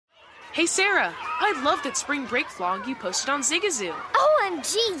Hey Sarah, I love that spring break vlog you posted on Zigazoo.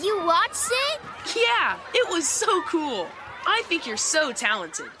 OMG, you watched it? Yeah, it was so cool. I think you're so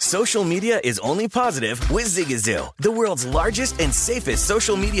talented. Social media is only positive with Zigazoo, the world's largest and safest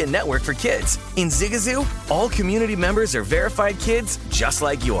social media network for kids. In Zigazoo, all community members are verified kids just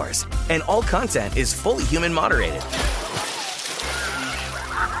like yours, and all content is fully human moderated.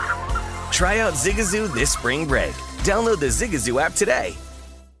 Try out Zigazoo this spring break. Download the Zigazoo app today.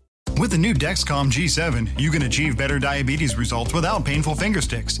 With the new Dexcom G7, you can achieve better diabetes results without painful finger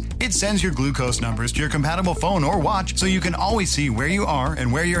sticks. It sends your glucose numbers to your compatible phone or watch so you can always see where you are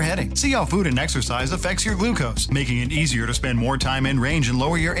and where you're heading. See how food and exercise affects your glucose, making it easier to spend more time in range and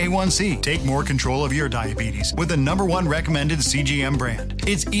lower your A1C. Take more control of your diabetes with the #1 recommended CGM brand.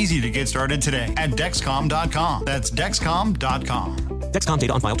 It's easy to get started today at Dexcom.com. That's Dexcom.com. Dexcom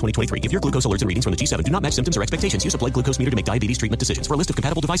data on file 2023. If your glucose alerts and readings from the G7 do not match symptoms or expectations, use a blood glucose meter to make diabetes treatment decisions. For a list of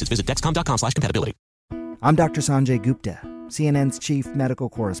compatible devices, visit Dexcom.com/compatibility. I'm Dr. Sanjay Gupta, CNN's chief medical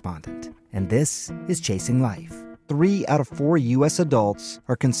correspondent, and this is Chasing Life. 3 out of 4 U.S. adults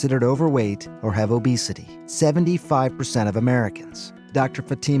are considered overweight or have obesity. 75% of Americans. Dr.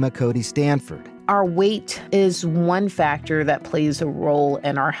 Fatima Cody Stanford. Our weight is one factor that plays a role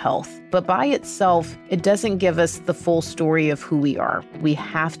in our health, but by itself, it doesn't give us the full story of who we are. We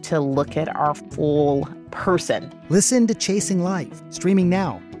have to look at our full person. Listen to Chasing Life, streaming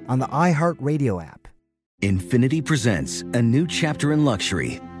now on the iHeartRadio app. Infiniti presents a new chapter in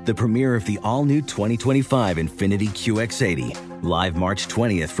luxury, the premiere of the all-new 2025 Infiniti QX80, live March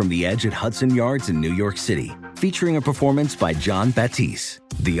 20th from the Edge at Hudson Yards in New York City, featuring a performance by John Batiste.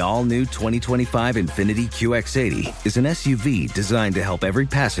 The all-new 2025 Infiniti QX80 is an SUV designed to help every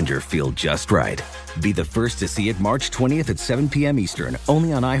passenger feel just right. Be the first to see it March 20th at 7 p.m. Eastern,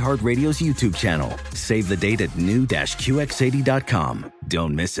 only on iHeartRadio's YouTube channel. Save the date at new-QX80.com.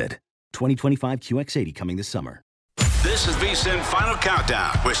 Don't miss it. 2025 QX80 coming this summer. This is VSiN Final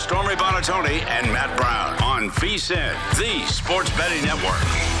Countdown with Stormy Buonantony and Matt Brown on VSiN, the Sports Betting Network.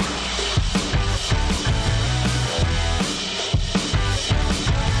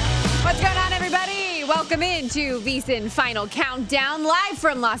 What's going on, everybody? Welcome into VSiN Final Countdown, live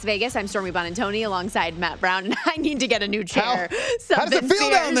from Las Vegas. I'm Stormy Buonantony alongside Matt Brown, and I need to get a new chair. How does it feel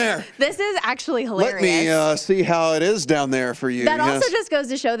down there? This is actually hilarious. Let me see how it is down there for you. That also just goes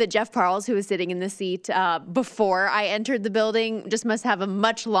to show that Jeff Parles, who was sitting in the seat before I entered the building, just must have a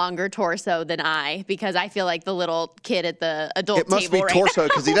much longer torso than I, because I feel like the little kid at the adult table. It must be torso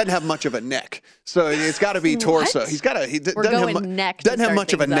because he doesn't have much of a neck, so it's got to be torso. He doesn't have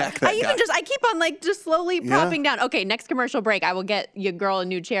much of a neck. I keep on just slowly propping down. Okay, next commercial break, I will get your girl a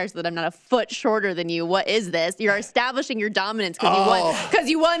new chair so that I'm not a foot shorter than you. What is this? You're establishing your dominance because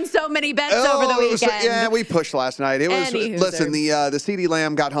you won so many bets over the weekend. We pushed last night. It was listen. The CeeDee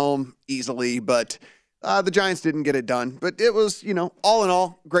Lamb got home easily, but the Giants didn't get it done. But it was, all in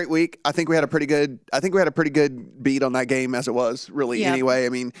all, great week. I think we had a pretty good beat on that game as it was. Really, anyway. I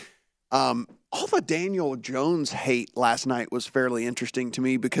mean, all the Daniel Jones hate last night was fairly interesting to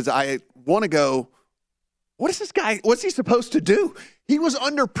me because I want to go, what is this guy? What's he supposed to do? He was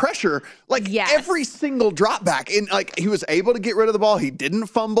under pressure, every single drop back. And he was able to get rid of the ball. He didn't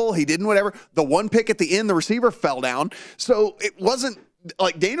fumble. He didn't whatever. The one pick at the end, the receiver fell down. So it wasn't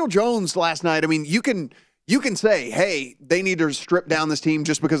like Daniel Jones last night. I mean, you can say, hey, they need to strip down this team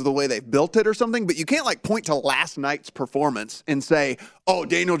just because of the way they've built it or something, but you can't point to last night's performance and say, oh,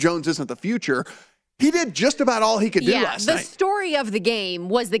 Daniel Jones isn't the future. He did just about all he could do last night. The story of the game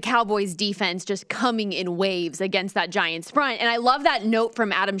was the Cowboys defense just coming in waves against that Giants front. And I love that note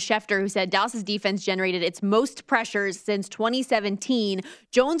from Adam Schefter, who said Dallas's defense generated its most pressures since 2017.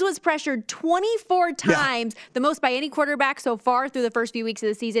 Jones was pressured 24 times, the most by any quarterback so far through the first few weeks of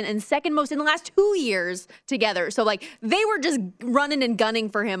the season, and second most in the last 2 years together. So they were just running and gunning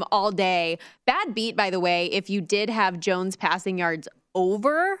for him all day. Bad beat, by the way, if you did have Jones passing yards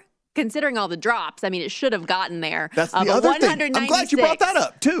over. Considering all the drops, I mean, it should have gotten there. That's the other thing. I'm glad you brought that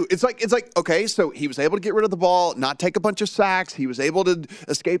up, too. It's like, okay, so he was able to get rid of the ball, not take a bunch of sacks. He was able to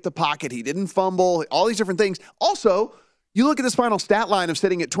escape the pocket. He didn't fumble, all these different things. Also, you look at his final stat line of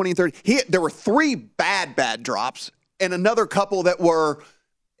sitting at 20 and 30. There were 3 bad drops and another couple that were,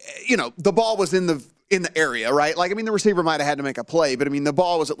 the ball was in the area, right? The receiver might have had to make a play, but, the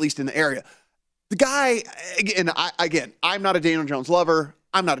ball was at least in the area. The guy, I'm not a Daniel Jones lover.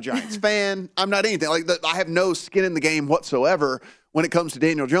 I'm not a Giants fan. I'm not anything. I have no skin in the game whatsoever when it comes to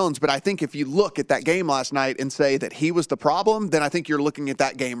Daniel Jones. But I think if you look at that game last night and say that he was the problem, then I think you're looking at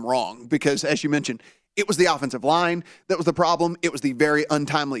that game wrong. Because as you mentioned, it was the offensive line that was the problem. It was the very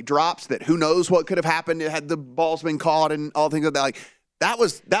untimely drops that who knows what could have happened had the balls been caught and all things like that. That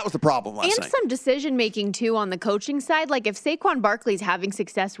was the problem last night. And some decision-making, too, on the coaching side. Like, if Saquon Barkley's having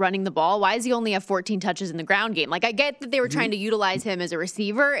success running the ball, why does he only have 14 touches in the ground game? Like, I get that they were trying to utilize him as a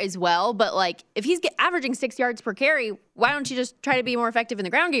receiver as well, but, like, if he's averaging 6 yards per carry, why don't you just try to be more effective in the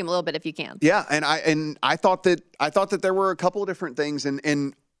ground game a little bit if you can? Yeah, and I thought that there were a couple of different things,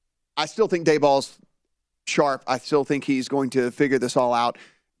 and I still think Daboll's sharp. I still think he's going to figure this all out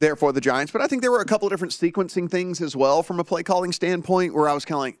there for the Giants. But I think there were a couple of different sequencing things as well from a play calling standpoint where I was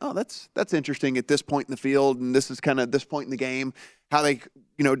kind of like, oh, that's interesting at this point in the field, and this is kind of this point in the game, how they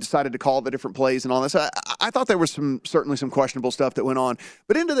decided to call the different plays and all this. I thought there was certainly some questionable stuff that went on.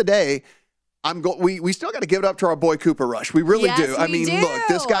 But end of the day, we still got to give it up to our boy Cooper Rush. We really do. I mean, look,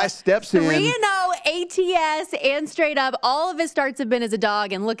 this guy steps in. 3-0 ATS and straight up. All of his starts have been as a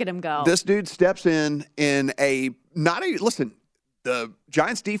dog, and look at him go. This dude steps in listen, the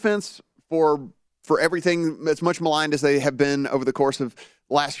Giants defense for everything as much maligned as they have been over the course of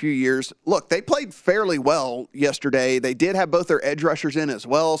the last few years. Look, they played fairly well yesterday. They did have both their edge rushers in as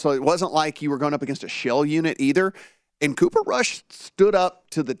well, so it wasn't like you were going up against a shell unit either. And Cooper Rush stood up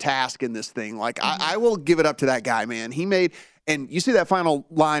to the task in this thing. Like, I will give it up to that guy, man. He made, and you see that final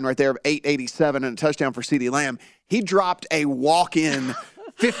line right there of 887 and a touchdown for CeeDee Lamb. He dropped a walk-in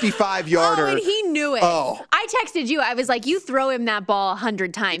 55-yarder. Oh, and he knew it. Oh. I texted you. I was like, you throw him that ball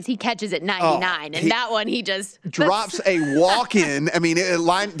 100 times. He catches it 99. And that one, he just drops a walk-in. I mean,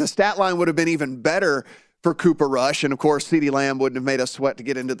 the stat line would have been even better for Cooper Rush. And, of course, CeeDee Lamb wouldn't have made us sweat to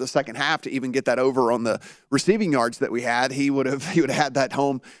get into the second half to even get that over on the receiving yards that we had. He would have had that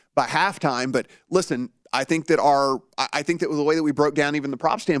home by halftime. But, listen, I think that the way that we broke down even the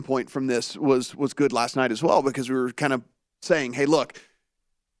prop standpoint from this was good last night as well, because we were kind of saying, hey, look,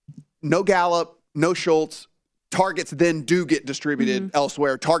 no Gallup, no Schultz. Targets then do get distributed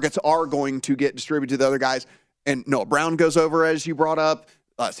elsewhere. Targets are going to get distributed to the other guys. And Noah Brown goes over, as you brought up.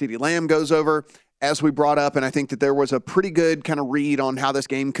 CeeDee Lamb goes over, as we brought up. And I think that there was a pretty good kind of read on how this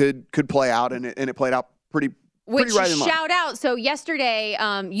game could play out, and it played out pretty right in line. Shout out. So yesterday,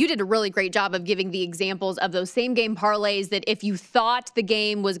 you did a really great job of giving the examples of those same game parlays that if you thought the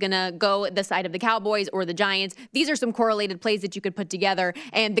game was going to go the side of the Cowboys or the Giants, these are some correlated plays that you could put together.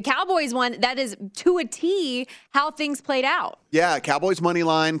 And the Cowboys one, that is to a T how things played out. Yeah, Cowboys money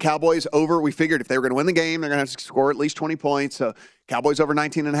line, Cowboys over. We figured if they were going to win the game, they're going to have to score at least 20 points. So Cowboys over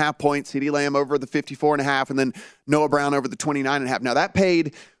 19.5 points, CeeDee Lamb over the 54.5, and then Noah Brown over the 29.5. Now that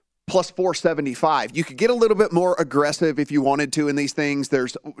paid plus 475. You could get a little bit more aggressive if you wanted to in these things.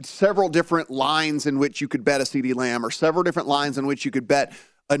 There's several different lines in which you could bet a CeeDee Lamb, or several different lines in which you could bet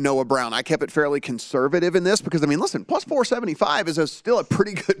a Noah Brown. I kept it fairly conservative in this because, I mean, listen, plus 475 is still a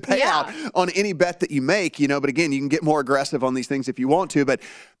pretty good payout on any bet that you make, but again, you can get more aggressive on these things if you want to. But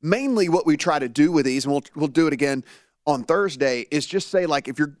mainly what we try to do with these, and we'll do it again on Thursday, is just say, like,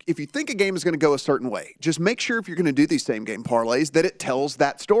 if you think a game is going to go a certain way, just make sure if you're going to do these same game parlays that it tells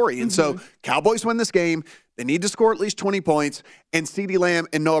that story. And so Cowboys win this game. They need to score at least 20 points, and CeeDee Lamb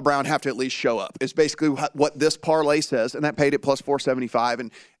and Noah Brown have to at least show up. It's basically what this parlay says, and that paid it plus 475,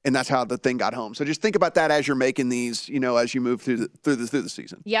 and that's how the thing got home. So just think about that as you're making these, as you move through the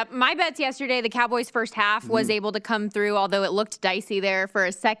season. Yep. My bets yesterday, the Cowboys first half was able to come through, although it looked dicey there for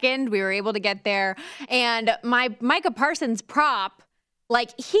a second. We were able to get there. And my Micah Parsons prop,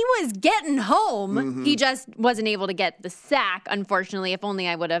 like, he was getting home. He just wasn't able to get the sack, unfortunately. If only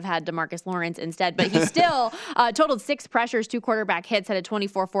I would have had DeMarcus Lawrence instead. But he still totaled 6 pressures, 2 quarterback hits, had a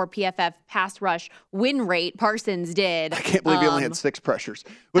 24-4 PFF pass rush win rate. Parsons did. I can't believe he only had 6 pressures.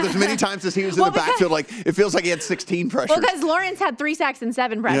 With as many times as he was in the backfield, like, it feels like he had 16 pressures. Well, because Lawrence had 3 sacks and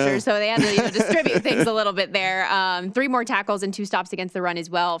 7 pressures, so they had to distribute things a little bit there. 3 more tackles and 2 stops against the run as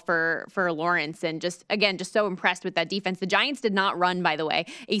well for Lawrence. And just so impressed with that defense. The Giants did not run, by the way,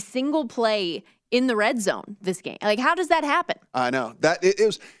 a single play in the red zone this game. Like, how does that happen? I know that it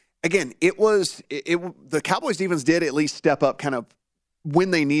was the Cowboys defense did at least step up kind of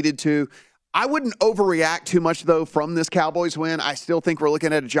when they needed to. I wouldn't overreact too much though from this Cowboys win. I still think we're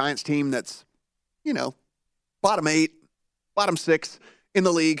looking at a Giants team that's, bottom 8, bottom 6 in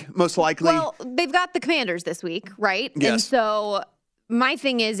the league, most likely. Well, they've got the Commanders this week, right? Yes. And so my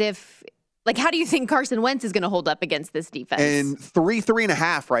thing is, how do you think Carson Wentz is going to hold up against this defense? And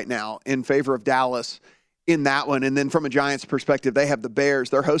 3.5 right now in favor of Dallas in that one. And then from a Giants perspective, they have the Bears.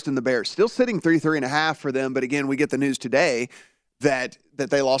 They're hosting the Bears. Still sitting 3.5 for them. But again, we get the news today that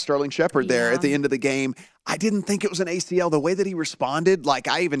they lost Sterling Shepard there at the end of the game. I didn't think it was an ACL. The way that he responded, like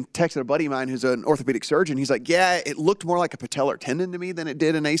I even texted a buddy of mine who's an orthopedic surgeon. He's like, yeah, it looked more like a patellar tendon to me than it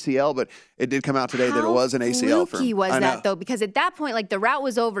did an ACL, but it did come out today that it was an ACL. How fluky was that, though? Because at that point, like the route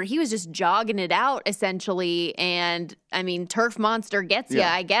was over. He was just jogging it out, essentially. And, I mean, turf monster gets you,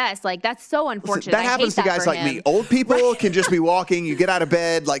 I guess. Like, that's so unfortunate. That happens to guys like me. Old people can just be walking. You get out of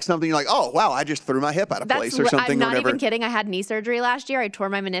bed, like something, you're like, oh, wow, I just threw my hip out of place or something. I'm not even kidding. I had knee surgery last year. I tore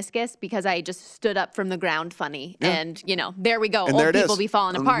my meniscus because I just stood up from the ground funny. Yeah. And, there we go. And old people be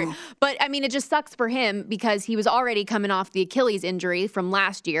falling apart. But, I mean, it just sucks for him because he was already coming off the Achilles injury from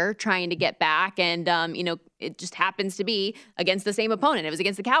last year, trying to get back. And, it just happens to be against the same opponent. It was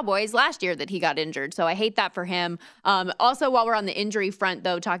against the Cowboys last year that he got injured. So I hate that for him. Also, while we're on the injury front,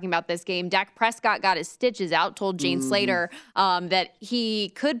 though, talking about this game, Dak Prescott got his stitches out, told Jane Slater that he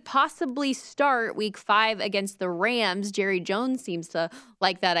could possibly start week 5 against the Rams. Jerry Jones seems to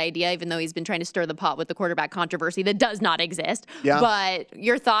like that idea, even though he's been trying to stir the pot with the quarterback controversy that does not exist. Yeah. But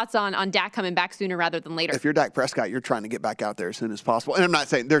your thoughts on Dak coming back sooner rather than later? If you're Dak Prescott, you're trying to get back out there as soon as possible. And I'm not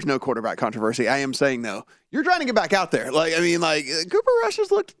saying there's no quarterback controversy. I am saying, though, you're trying to get back out there. Cooper Rush has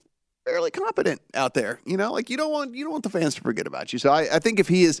looked fairly competent out there. You don't want the fans to forget about you. So I think if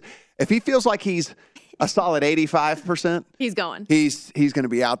he feels like he's a solid 85%, he's going. He's going to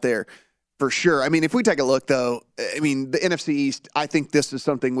be out there for sure. I mean, if we take a look, though, the NFC East, I think this is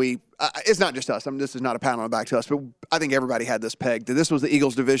something it's not just us. This is not a pat on the back to us, but I think everybody had this pegged. This was the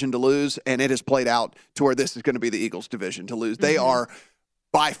Eagles' division to lose, and it has played out to where this is going to be the Eagles' division to lose. They are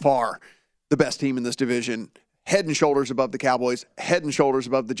by far the best team in this division, head and shoulders above the Cowboys, head and shoulders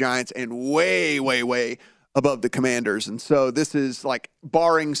above the Giants, and way, way, way above the Commanders. And so this is like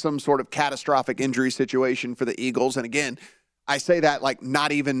barring some sort of catastrophic injury situation for the Eagles. And again, I say that like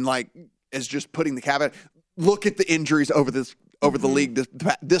not even like as just putting the caveat. Look at the injuries over the league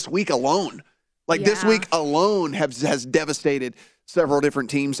this week alone. This week alone has devastated several different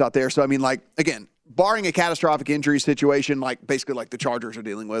teams out there. So, I mean, again, barring a catastrophic injury situation, basically like the Chargers are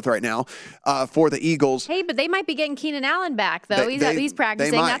dealing with right now for the Eagles. Hey, but they might be getting Keenan Allen back, though. He's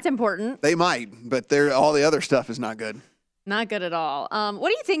practicing. That's important. They might, but all the other stuff is not good. Not good at all. What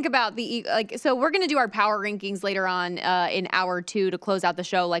do you think about so we're going to do our power rankings later on in hour 2 to close out the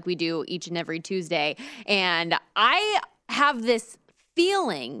show like we do each and every Tuesday. And I have this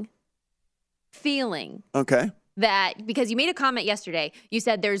feeling okay, that because you made a comment yesterday, you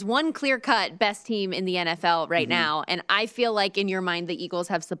said there's one clear-cut best team in the NFL right now, and I feel like in your mind the Eagles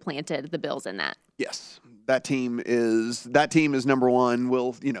have supplanted the Bills in that. Yes. That team is number one.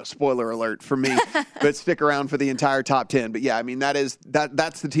 Spoiler alert for me, but stick around for the entire top 10. But yeah, I mean, that's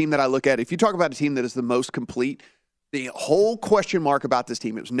the team that I look at. If you talk about a team that is the most complete, the whole question mark about this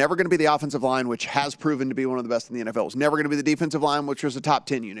team, it was never going to be the offensive line, which has proven to be one of the best in the NFL. It was never going to be the defensive line, which was a top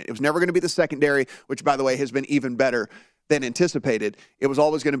 10 unit. It was never going to be the secondary, which, by the way, has been even better than anticipated. It was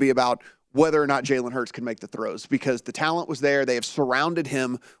always going to be about whether or not Jalen Hurts could make the throws because the talent was there. They have surrounded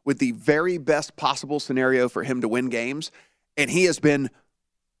him with the very best possible scenario for him to win games, and he has been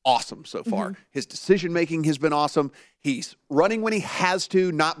awesome so far. His decision-making has been awesome. He's running when he has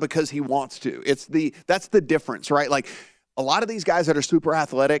to, not because he wants to. That's the difference, right? Like a lot of these guys that are super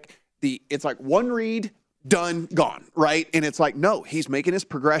athletic, it's like one read, done, gone, right? And it's like, no, he's making his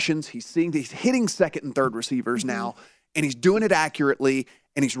progressions. He's hitting second and third receivers now, and he's doing it accurately,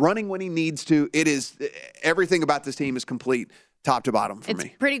 and he's running when he needs to. It is everything about this team is complete, top to bottom for me.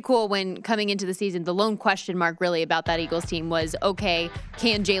 It's pretty cool when coming into the season, the lone question mark really about that Eagles team was, okay,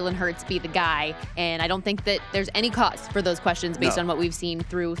 can Jalen Hurts be the guy? And I don't think that there's any cause for those questions based on what we've seen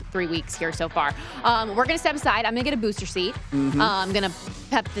through 3 weeks here so far. We're going to step aside. I'm going to get a booster seat. I'm going to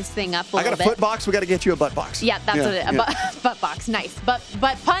pep this thing up a little bit. I got a foot box. We got to get you a butt box. Yeah, that's what it is. Butt box. Nice.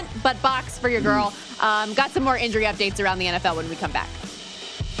 Butt box for your girl. Got some more injury updates around the NFL when we come back.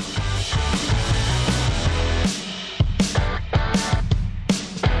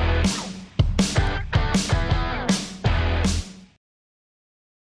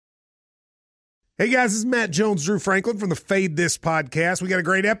 Hey guys, this is Matt Jones, Drew Franklin from the Fade This podcast. We got a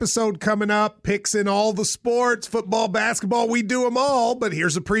great episode coming up, picks in all the sports, football, basketball, we do them all, but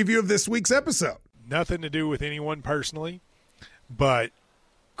here's a preview of this week's episode. Nothing to do with anyone personally, but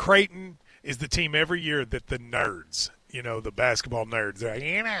Creighton is the team every year that the nerds, the basketball nerds, they're like,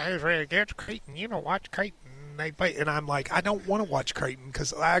 who's really good? Creighton, watch Creighton. They play, and I'm like, I don't want to watch Creighton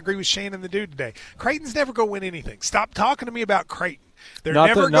because I agree with Shannon the dude today. Creighton's never going to win anything. Stop talking to me about Creighton. They're not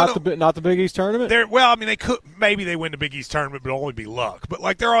never not the Big East tournament. They could maybe they win the Big East tournament, but it'll only be luck.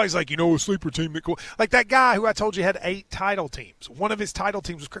 But they're always like, a sleeper team that like that guy who I told you had 8 title teams. One of his title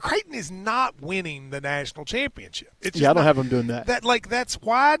teams was Creighton is not winning the national championship. I don't have them doing that. That's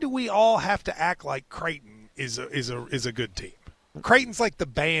why do we all have to act like Creighton is a good team. Creighton's like the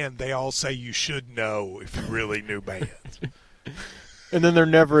band they all say you should know if you really knew bands. And then they're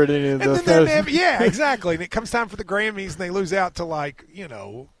never at any of the yeah, exactly. And it comes time for the Grammys, and they lose out to, like,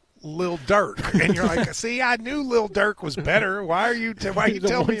 Lil Durk. And you're like, see, I knew Lil Durk was better. Why are you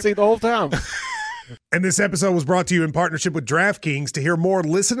telling me? See the whole time. And this episode was brought to you in partnership with DraftKings. To hear more,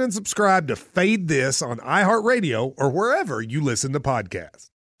 listen and subscribe to Fade This on iHeartRadio or wherever you listen to podcasts.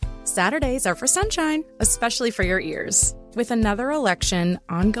 Saturdays are for sunshine, especially for your ears. With another election,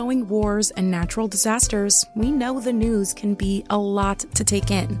 ongoing wars, and natural disasters, we know the news can be a lot to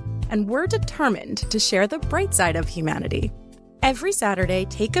take in. And we're determined to share the bright side of humanity. Every Saturday,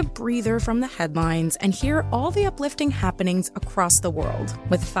 take a breather from the headlines and hear all the uplifting happenings across the world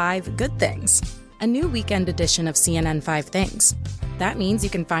with 5 Good Things, a new weekend edition of CNN 5 Things. That means you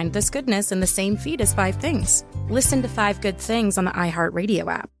can find this goodness in the same feed as 5 Things. Listen to 5 Good Things on the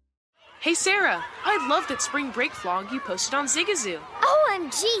iHeartRadio app. Hey, Sarah, I love that spring break vlog you posted on Zigazoo.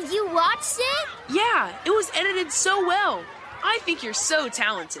 OMG, you watched it? Yeah, it was edited so well. I think you're so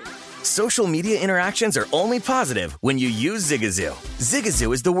talented. Social media interactions are only positive when you use Zigazoo.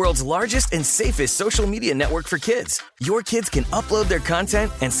 Zigazoo is the world's largest and safest social media network for kids. Your kids can upload their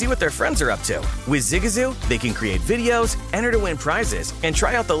content and see what their friends are up to. With Zigazoo, they can create videos, enter to win prizes, and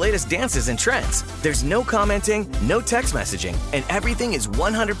try out the latest dances and trends. There's no commenting, no text messaging, and everything is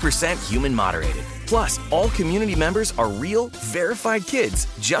 100% human moderated. Plus, all community members are real, verified kids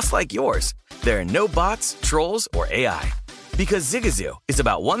just like yours. There are no bots, trolls, or AI. Because Zigazoo is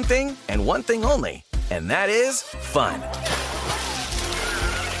about one thing and one thing only, and that is fun.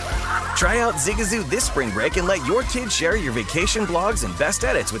 Try out Zigazoo this spring break and let your kids share your vacation blogs and best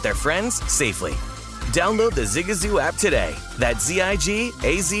edits with their friends safely. Download the Zigazoo app today. That's Zigazoo.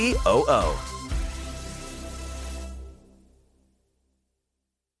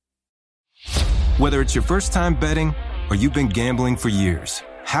 Whether it's your first time betting or you've been gambling for years,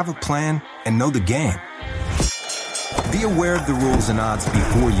 have a plan and know the game. Be aware of the rules and odds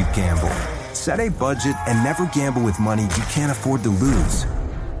before you gamble. Set a budget and never gamble with money you can't afford to lose.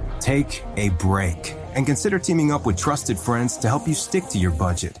 Take a break and consider teaming up with trusted friends to help you stick to your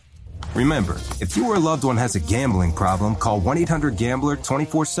budget. Remember, if you or a loved one has a gambling problem, call 1-800-GAMBLER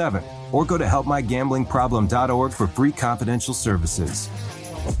 24/7 or go to helpmygamblingproblem.org for free confidential services.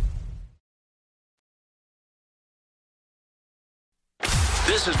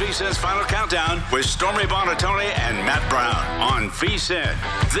 This is VSiN's Final Countdown with Stormy Buonantony and Matt Brown on VSiN,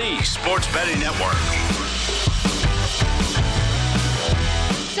 the sports betting network.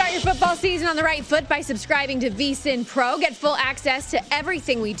 Start your football season on the right foot by subscribing to VSiN Pro. Get full access to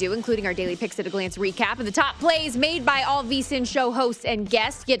everything we do, including our daily Picks at a Glance recap and the top plays made by all VSiN show hosts and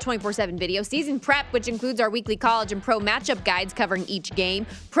guests. Get 24/7 video season prep, which includes our weekly college and pro matchup guides covering each game,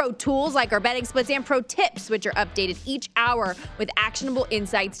 pro tools like our betting splits, and pro tips, which are updated each hour with actionable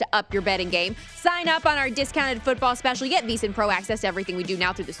insights to up your betting game. Sign up on our discounted football special. Get VSiN Pro access to everything we do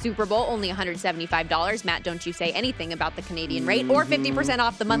now through the Super Bowl, only $175. Matt, don't you say anything about the Canadian rate, or 50%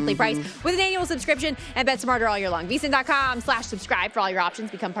 off the monthly price with an annual subscription, and bet smarter all year long. VSiN.com/subscribe for all your options.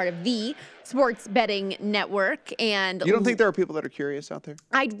 Become part of the sports betting network. And you don't think there are people that are curious out there?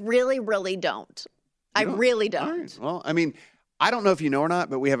 I really, really don't. I really don't. All right. Well, I mean, I don't know if you know or not,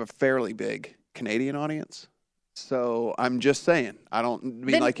 but we have a fairly big Canadian audience. So I'm just saying, I don't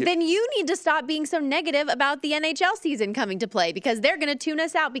mean Then you need to stop being so negative about the NHL season coming to play, because they're going to tune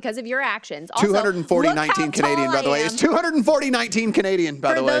us out because of your actions. Also, 240-19 Canadian, by the way. It's 240-19 Canadian,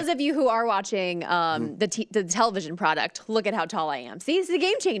 by the way. For those of you who are watching the television product, look at how tall I am. See, it's a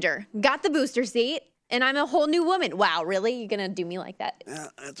game changer. Got the booster seat. And I'm a whole new woman. Wow, really? You're going to do me like that? Yeah,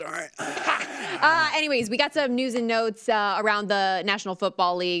 that's all right. Anyways, we got some news and notes around the National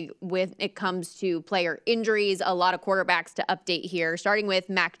Football League when it comes to player injuries. A lot of quarterbacks to update here. Starting with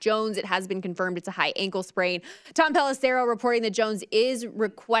Mac Jones, it has been confirmed it's a high ankle sprain. Tom Pelissero reporting that Jones is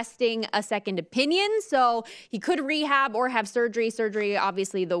requesting a second opinion, so he could rehab or have surgery. Surgery,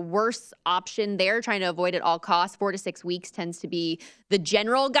 obviously, the worst option there, trying to avoid at all costs. 4 to 6 weeks tends to be the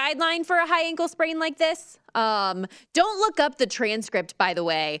general guideline for a high ankle sprain like this. Don't look up the transcript, by the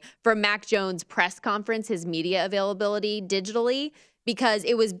way, from Mac Jones' press conference, his media availability digitally, because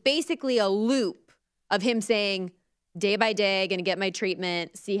it was basically a loop of him saying, day by day, going to get my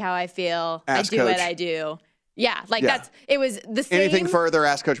treatment, see how I feel, ask I do coach. what I do. Yeah, it was the same. Anything further,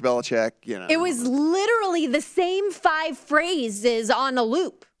 ask Coach Belichick, It was literally the same 5 phrases on a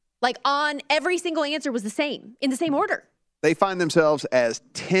loop. Like, on every single answer was the same, in the same order. They find themselves as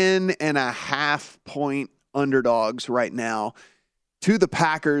 10.5-point underdogs right now to the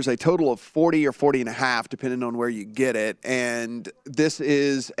Packers, a total of 40 or 40.5, depending on where you get it. And this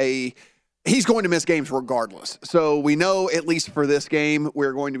is a he's going to miss games regardless. So we know, at least for this game,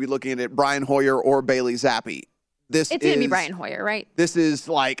 we're going to be looking at Brian Hoyer or Bailey Zappi. It's going to be Brian Hoyer, right? This is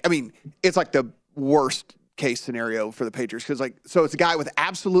it's like the worst case scenario for the Patriots because so it's a guy with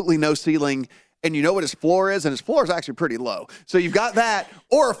absolutely no ceiling, and you know what his floor is, and his floor is actually pretty low. So you've got that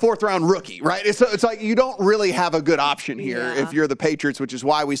or a 4th-round rookie, right? It's like you don't really have a good option here if you're the Patriots, which is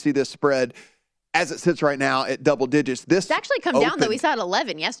why we see this spread as it sits right now at double digits. It's actually come down, though. We saw it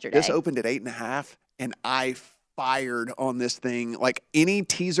 11 yesterday. This opened at 8.5, and I fired on this thing. Like any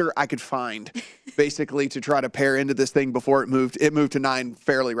teaser I could find, basically, to try to pair into this thing before it moved. It moved to 9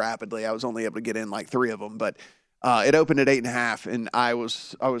 fairly rapidly. I was only able to get in like 3 of them, but it opened at 8.5, and I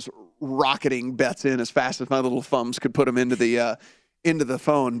was rocketing bets in as fast as my little thumbs could put them into the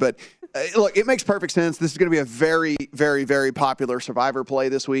phone. But look, it makes perfect sense. This is going to be a very, very, very popular survivor play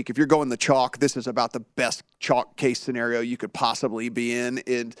this week. If you're going the chalk, this is about the best chalk case scenario you could possibly be in.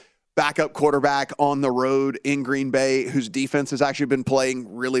 And backup quarterback on the road in Green Bay, whose defense has actually been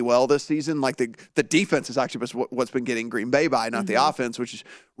playing really well this season. Like the defense is actually what's been getting Green Bay by, not the offense, which is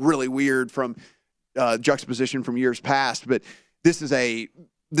really weird from juxtaposition from years past. But this is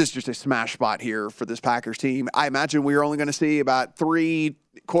just a smash spot here for this Packers team. I imagine we're only going to see about 3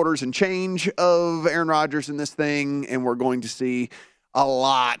 quarters and change of Aaron Rodgers in this thing, and we're going to see a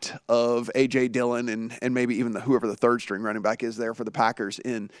lot of A.J. Dillon and maybe even whoever the third string running back is there for the Packers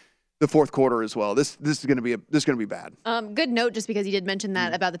in the fourth quarter as well. This is going to be bad. Good note, just because you did mention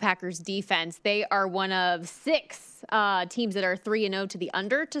that about the Packers defense. They are one of 6 teams that are 3-0 to the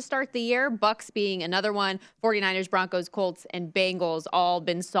under to start the year. Bucks being another one. 49ers, Broncos, Colts, and Bengals all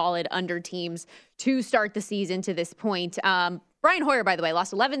been solid under teams to start the season to this point. Brian Hoyer, by the way,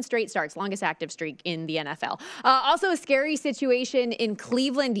 lost 11 straight starts, longest active streak in the NFL. Also a scary situation in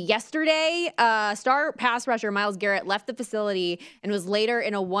Cleveland yesterday. Star pass rusher Myles Garrett left the facility and was later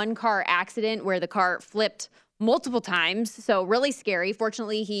in a 1-car accident where the car flipped multiple times. So really scary.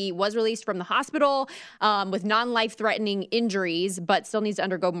 Fortunately, he was released from the hospital with non-life-threatening injuries, but still needs to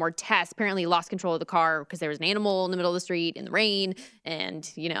undergo more tests. Apparently lost control of the car because there was an animal in the middle of the street in the rain. And,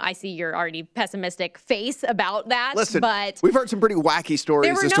 I see your already pessimistic face about that. Listen, but we've heard some pretty wacky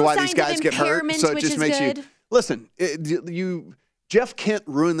stories as to why these guys get hurt. So it just makes you listen. Jeff Kent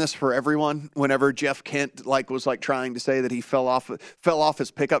ruined this for everyone. Whenever Jeff Kent was trying to say that he fell off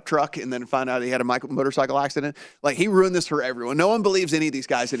his pickup truck and then found out he had a motorcycle accident, he ruined this for everyone. No one believes any of these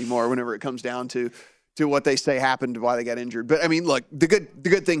guys anymore. Whenever it comes down to what they say happened, why they got injured. But I mean, look, the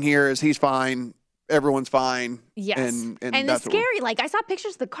good thing here is he's fine. Everyone's fine. Yes. And it's scary. I saw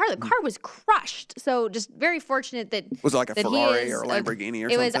pictures of the car. The car was crushed. So just very fortunate that. Was it like a Ferrari or a Lamborghini or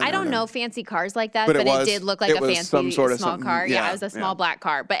something? It was, I don't know fancy cars like that, but it did look like a fancy small car. Yeah, it was a small black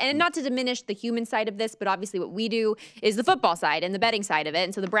car. And not to diminish the human side of this, but obviously what we do is the football side and the betting side of it.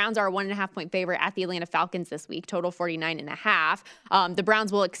 And so the Browns are a 1.5-point favorite at the Atlanta Falcons this week, total 49.5. The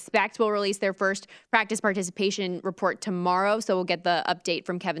Browns will release their first practice participation report tomorrow. So we'll get the update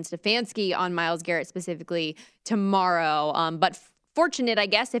from Kevin Stefanski on Myles Garrett specifically tomorrow. But fortunate, I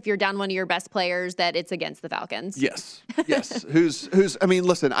guess, if you're down one of your best players, that it's against the Falcons. Yes. Who's I mean,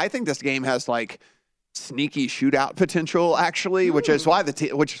 listen, I think this game has sneaky shootout potential, actually, which is why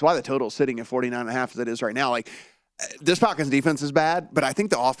the total is sitting at 49.5 as it is right now. This Falcons defense is bad, but I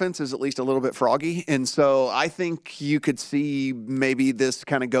think the offense is at least a little bit froggy. And so I think you could see maybe this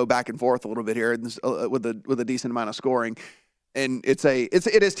kind of go back and forth a little bit here with a decent amount of scoring. And it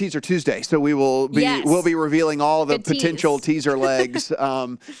is Teaser Tuesday, so we'll be revealing all the potential teaser legs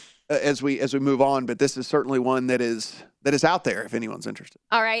as we move on. But this is certainly one that is out there if anyone's interested.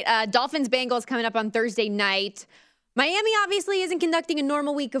 All right, Dolphins Bengals coming up on Thursday night. Miami obviously isn't conducting a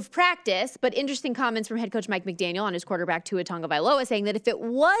normal week of practice, but interesting comments from head coach Mike McDaniel on his quarterback Tua Tagovailoa saying that if it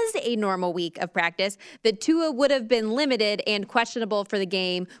was a normal week of practice, that Tua would have been limited and questionable for the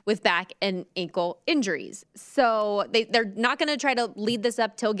game with back and ankle injuries. So they're not going to try to lead this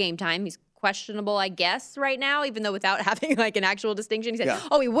up till game time. He's questionable, I guess, right now, even though without having an actual distinction. He said,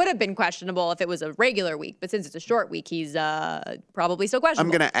 he would have been questionable if it was a regular week, but since it's a short week, he's probably still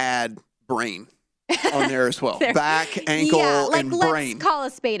questionable. I'm going to add brain on there as well. Back, ankle, and brain. Let's call a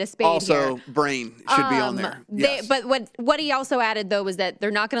spade also, here. Brain should be on there. Yes. But what he also added, though, was that they're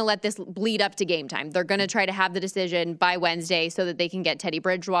not going to let this bleed up to game time. They're going to try to have the decision by Wednesday so that they can get Teddy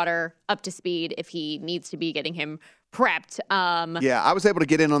Bridgewater up to speed if he needs to be, getting him prepped. I was able to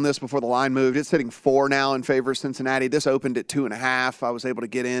get in on this before the line moved. It's sitting 4 now in favor of Cincinnati. This opened at 2.5. I was able to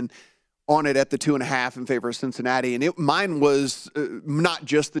get in on it at the 2.5 in favor of Cincinnati. And mine was not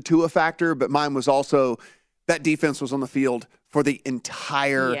just the Tua factor, but mine was also that defense was on the field for the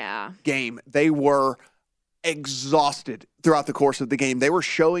entire game. They were exhausted throughout the course of the game. They were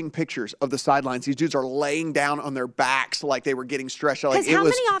showing pictures of the sidelines. These dudes are laying down on their backs like they were getting stretched out. How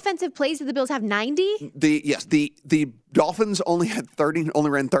many offensive plays did the Bills have? 90? The Dolphins only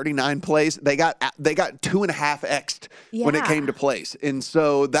ran 39 plays. They got 2.5x'd when it came to plays. And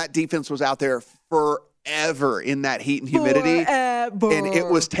so that defense was out there forever in that heat and humidity. And it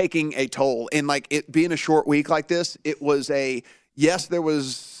was taking a toll. And like it being a short week like this, it was there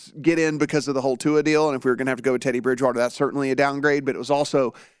was get in because of the whole Tua deal. And if we were going to have to go with Teddy Bridgewater, that's certainly a downgrade. But it was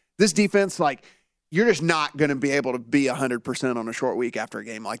also this defense, like, you're just not going to be able to be 100% on a short week after a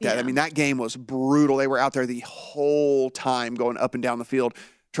game like that. Yeah. I mean, that game was brutal. They were out there the whole time going up and down the field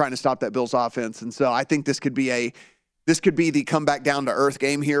trying to stop that Bills offense. And so I think this could be the come back down to earth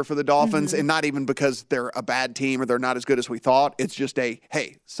game here for the Dolphins, and not even because they're a bad team or they're not as good as we thought. It's just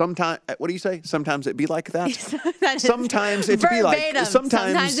sometimes, what do you say? Sometimes it be like that. Sometimes it be like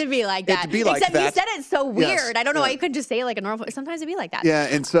sometimes it be like that. Except you said it so weird. Yes. I don't know why you couldn't just say it like a normal. Sometimes it be like that. Yeah,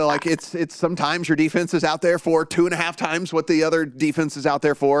 and so like it's sometimes your defense is out there for 2.5 times what the other defense is out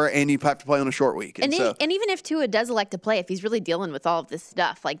there for, and you have to play on a short week. And even if Tua does elect to play, if he's really dealing with all of this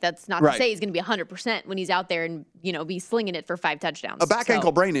stuff, like that's not to say he's going to be 100% when he's out there and be slinging it for 5 touchdowns. A back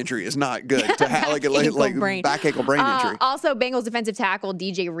ankle brain injury is not good to have, like back ankle brain injury. Also, Bengals defensive tackle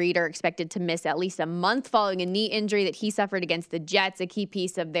DJ Reed are expected to miss at least a month following a knee injury that he suffered against the Jets, a key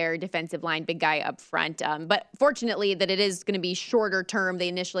piece of their defensive line, big guy up front. But fortunately, that it is going to be shorter term. They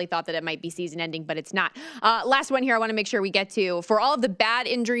initially thought that it might be season ending, but it's not. Last one here I want to make sure we get to. For all of the bad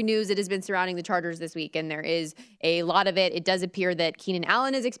injury news that has been surrounding the Chargers this week, and there is a lot of it, it does appear that Keenan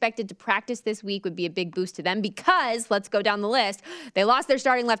Allen is expected to practice this week, would be a big boost to them because, let's go down the list, they lost their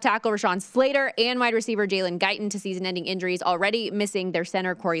starting left tackle Rashawn Slater and wide receiver Jalen Guyton to season-ending injuries, already missing their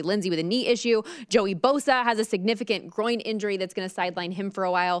center Corey Lindsey with a knee issue. Joey Bosa has a significant groin injury that's going to sideline him for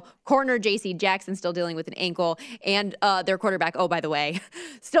a while. Corner J.C. Jackson still dealing with an ankle, and their quarterback, oh, by the way,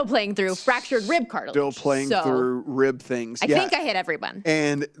 still playing through fractured rib cartilage. Still playing through rib things. I think I hit everyone.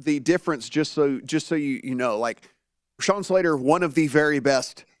 And the difference, just so you know, like Rashawn Slater, one of the very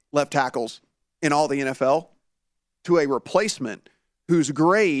best left tackles in all the NFL, to a replacement whose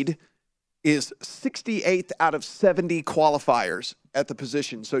grade is 68th out of 70 qualifiers at the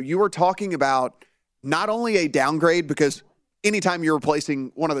position. So you are talking about not only a downgrade, because anytime you're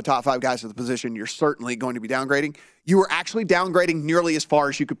replacing one of the top 5 guys at the position, you're certainly going to be downgrading. You are actually downgrading nearly as far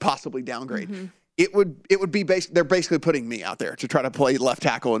as you could possibly downgrade. Mm-hmm. It would be they're basically putting me out there to try to play left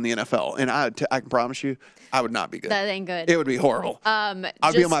tackle in the NFL, and I can promise you, I would not be good. That ain't good. It would be horrible.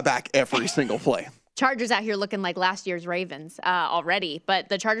 I'd be on my back every single play. Chargers out here looking like last year's Ravens already, but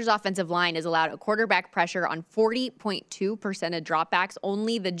the Chargers offensive line is allowed a quarterback pressure on 40.2% of dropbacks.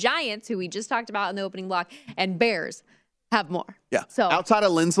 Only the Giants, who we just talked about in the opening block, and Bears have more. Yeah. So outside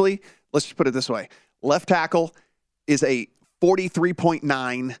of Lindsley, let's just put it this way. Left tackle is a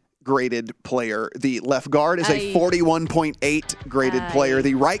 43.9 graded player. The left guard is a 41.8 graded player.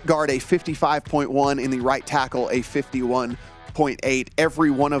 The right guard a 55.1, and the right tackle a 51.8.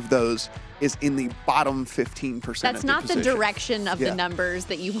 Every one of those is in the bottom 15%. That's not the direction of the numbers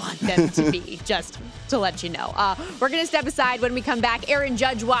that you want them to be, just to let you know. We're going to step aside. When we come back, Aaron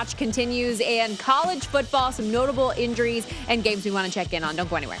Judge Watch continues, and college football, some notable injuries and games we want to check in on. Don't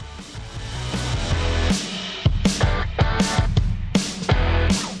go anywhere.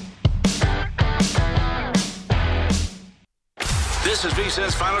 This is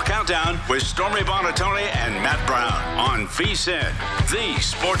VSiN's Final Countdown with Stormy Buonantony and Matt Brown on VSiN, the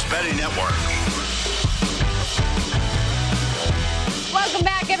Sports Betting Network. Welcome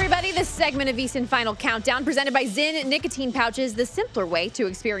back, everybody. This segment of VSiN Final Countdown presented by Zyn Nicotine Pouches, the simpler way to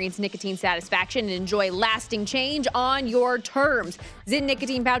experience nicotine satisfaction and enjoy lasting change on your terms. Zyn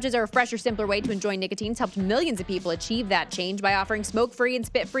Nicotine Pouches are a fresher, simpler way to enjoy nicotine. It's helped millions of people achieve that change by offering smoke-free and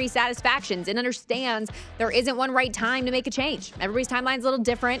spit-free satisfactions, and understands there isn't one right time to make a change. Everybody's timeline's a little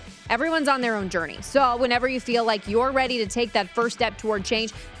different. Everyone's on their own journey. So whenever you feel like you're ready to take that first step toward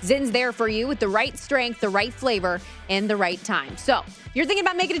change, Zyn's there for you with the right strength, the right flavor, and the right time. So you're thinking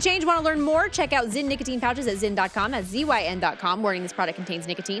about making a change, want to learn more? Check out Zyn Nicotine Pouches at Zyn.com, at ZYN.com. Warning, this product contains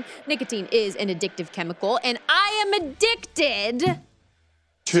nicotine. Nicotine is an addictive chemical, and I am addicted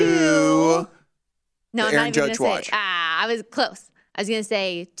to... No, I'm not even going to say it. I was close. I was going to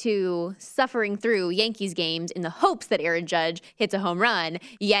say, to suffering through Yankees games in the hopes that Aaron Judge hits a home run,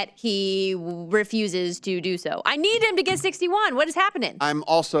 yet he refuses to do so. I need him to get 61. What is happening? I'm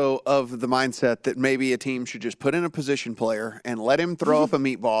also of the mindset that maybe a team should just put in a position player and let him throw up a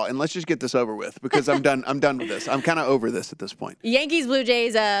meatball, and let's just get this over with, because I'm done with this. I'm kind of over this at this point. Yankees Blue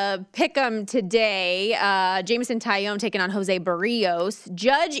Jays pick 'em today. Jameson Taillon taking on Jose Barrios.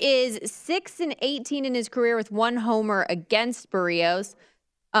 Judge is 6-18 in his career with 1 homer against Barrios.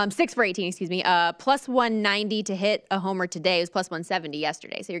 6 for 18, excuse me. Plus 190 to hit a homer today. It was plus 170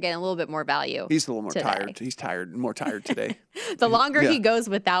 yesterday. So you're getting a little bit more value. He's a little more today. tired. He's more tired today. The longer he goes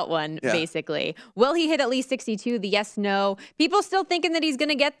without one, basically. Will he hit at least 62? The yes, no. People still thinking that he's going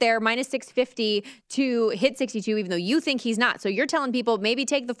to get there, minus 650 to hit 62, even though you think he's not. So you're telling people maybe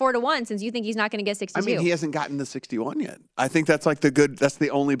take the 4-1 since you think he's not going to get 62. I mean, he hasn't gotten the 61 yet. I think that's that's the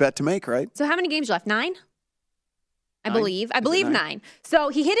only bet to make, right? So how many games left? 9? I believe 9. So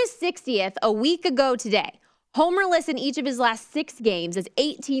he hit his 60th a week ago today. Homerless in each of his last 6 games is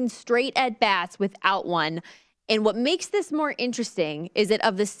 18 straight at-bats without one. And what makes this more interesting is that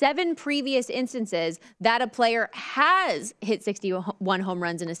of the 7 previous instances that a player has hit 61 home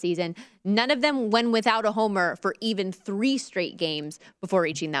runs in a season, none of them went without a homer for even 3 straight games before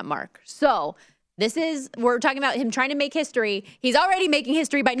reaching that mark. So we're talking about him trying to make history. He's already making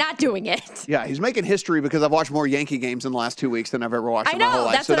history by not doing it. Yeah, he's making history because I've watched more Yankee games in the last 2 weeks than I've ever watched in my whole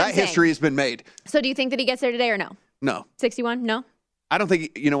life. That's so what that I'm saying. history has been made. So do you think that he gets there today or no? No. 61? No? I don't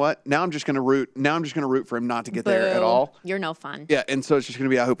think, you know what? Now I'm just going to root for him not to get there at all. You're no fun. Yeah, and so it's just going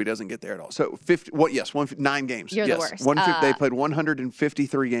to be, I hope he doesn't get there at all. So 9 games. You're the worst. They played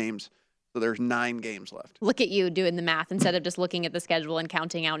 153 games. So there's 9 games left. Look at you doing the math instead of just looking at the schedule and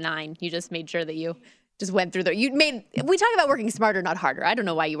counting out 9. You just made sure that you just went through we talk about working smarter, not harder. I don't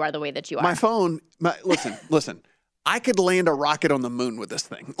know why you are the way that you are. My phone, listen. I could land a rocket on the moon with this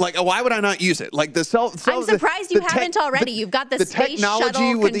thing. Like, why would I not use it? Like I'm surprised you haven't already. You've got the space technology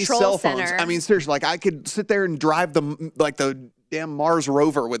shuttle with these cell phones. center. I mean, seriously, like I could sit there and drive the damn Mars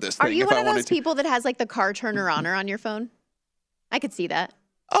rover with this thing. Are you if one I of wanted those to. people that has like the car turner oner on your phone? I could see that.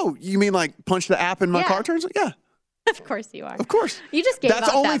 Oh, you mean like punch the app and my car turns? Yeah. Of course you are. Of course. You just gave That's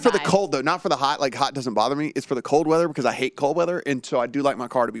out only that for the vibe. cold, though, not for the hot. Like, hot doesn't bother me. It's for the cold weather because I hate cold weather. And so I do like my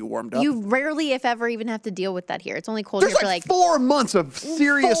car to be warmed up. You rarely, if ever, even have to deal with that here. It's only cold There's here for like 4 months of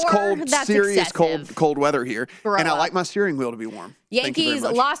serious cold weather here. And I like my steering wheel to be warm. Yankees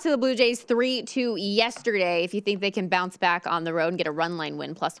lost to the Blue Jays 3-2 yesterday. If you think they can bounce back on the road and get a run line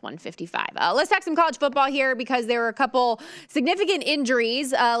win, plus 155. Let's talk some college football here because there were a couple significant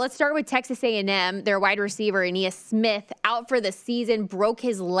injuries. Let's start with Texas A&M. Their wide receiver, Aeneas Smith, out for the season, broke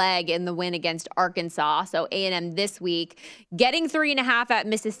his leg in the win against Arkansas. So A&M this week getting 3.5 at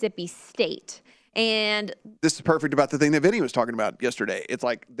Mississippi State. And this is perfect about the thing that Vinny was talking about yesterday. It's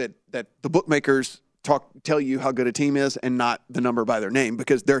like that the bookmakers tell you how good a team is and not the number by their name,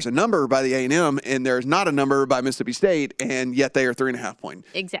 because there's a number by the A&M and there's not a number by Mississippi State, and yet they are 3.5 point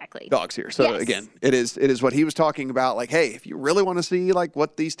dogs here. So again, it is what he was talking about. Like, hey, if you really want to see like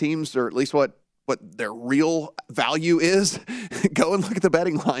what these teams, or at least what their real value is, go and look at the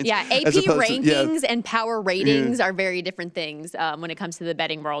betting lines. Yeah, AP rankings and power ratings are very different things when it comes to the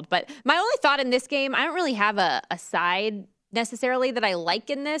betting world. But my only thought in this game, I don't really have a side necessarily that I like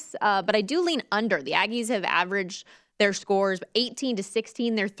in this, but I do lean under. The Aggies have averaged their scores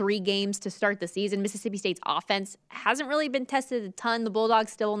 18-16 their 3 games to start the season. Mississippi State's offense hasn't really been tested a ton. The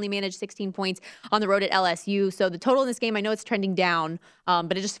Bulldogs still only managed 16 points on the road at LSU. So the total in this game, I know it's trending down,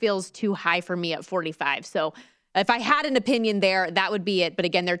 but it just feels too high for me at 45. So if I had an opinion there, that would be it. But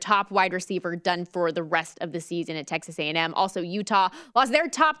again, their top wide receiver done for the rest of the season at Texas A&M. Also, Utah lost their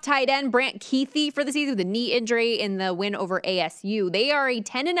top tight end, Brant Keithy, for the season with a knee injury in the win over ASU. They are a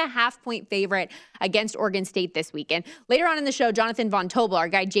 10.5-point favorite against Oregon State this weekend. Later on in the show, Jonathan Von Tobel, our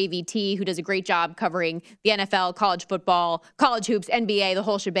guy JVT, who does a great job covering the NFL, college football, college hoops, NBA, the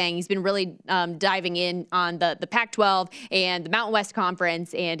whole shebang. He's been really diving in on the Pac-12 and the Mountain West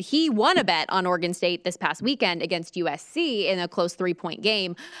Conference, and he won a bet on Oregon State this past weekend against USC in a close 3-point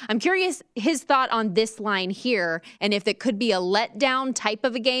game. I'm curious his thought on this line here, and if it could be a letdown type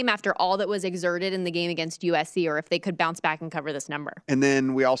of a game after all that was exerted in the game against USC, or if they could bounce back and cover this number. And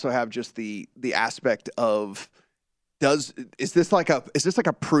then we also have just the aspect of is this like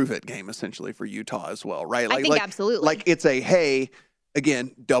a prove it game essentially for Utah as well, right? I think absolutely. Like it's a, hey,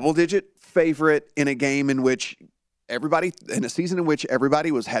 again, double-digit favorite in a game in which in a season in which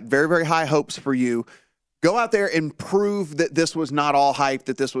everybody had very, very high hopes for you. Go out there and prove that this was not all hype,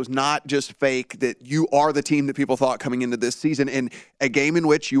 that this was not just fake, that you are the team that people thought coming into this season. In a game in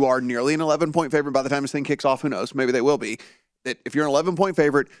which you are nearly an 11-point favorite by the time this thing kicks off, who knows? Maybe they will be. that if you're an 11-point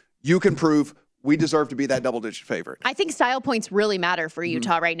favorite, you can prove we deserve to be that double-digit favorite. I think style points really matter for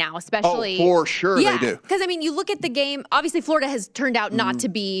Utah right now, especially. Oh, for sure they do. Because, I mean, you look at the game. Obviously, Florida has turned out not to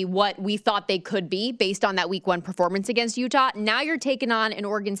be what we thought they could be based on that Week 1 performance against Utah. Now you're taking on an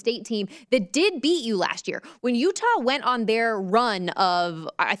Oregon State team that did beat you last year. When Utah went on their run of,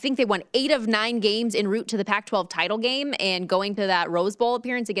 I think they won 8 of 9 games en route to the Pac-12 title game and going to that Rose Bowl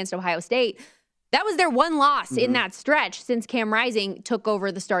appearance against Ohio State, that was their one loss in that stretch since Cam Rising took over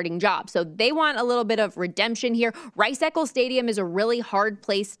the starting job. So they want a little bit of redemption here. Rice-Eccles Stadium is a really hard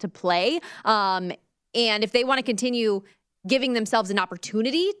place to play. And if they want to continue giving themselves an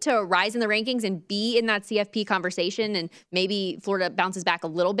opportunity to rise in the rankings and be in that CFP conversation, and maybe Florida bounces back a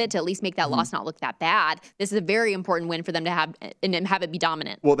little bit to at least make that loss not look that bad, this is a very important win for them to have and have it be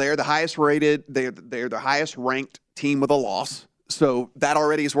dominant. Well, they're the highest rated. They're the highest ranked team with a loss. So that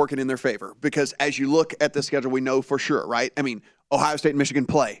already is working in their favor because as you look at the schedule, we know for sure, right? I mean, Ohio State and Michigan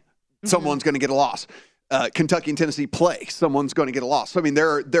play. Someone's going to get a loss. Kentucky and Tennessee play. Someone's going to get a loss. So, I mean,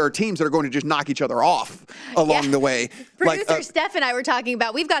 there are teams that are going to just knock each other off along the way. Producer Steph and I were talking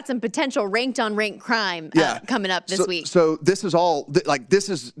about we've got some potential ranked-on-ranked crime coming up this week. So this is all this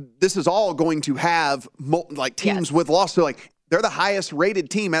is all going to have teams with loss. So they're the highest rated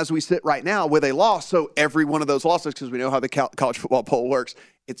team as we sit right now with a loss. So every one of those losses, because we know how the college football poll works,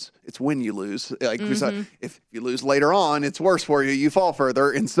 it's win you lose. If you lose later on, it's worse for you. You fall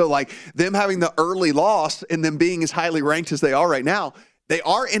further. And so them having the early loss and them being as highly ranked as they are right now, they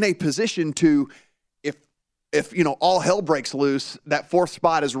are in a position to, if all hell breaks loose, that 4th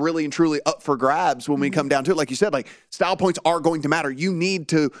spot is really and truly up for grabs when we come down to it. Like you said, style points are going to matter. You need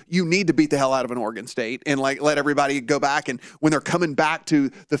to beat the hell out of an Oregon State and let everybody go back. And when they're coming back to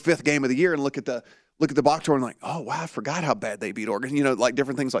the 5th game of the year and look at the box score and oh wow, I forgot how bad they beat Oregon.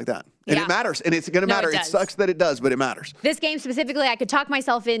 Different things like that. And it matters, and it's going to matter. It sucks that it does, but it matters. This game specifically, I could talk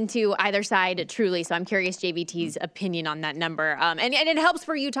myself into either side truly, so I'm curious JVT's opinion on that number. And it helps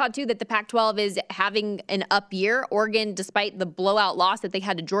for Utah, too, that the Pac-12 is having an up year. Oregon, despite the blowout loss that they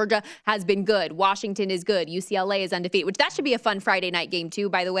had to Georgia, has been good. Washington is good. UCLA is undefeated, which that should be a fun Friday night game, too,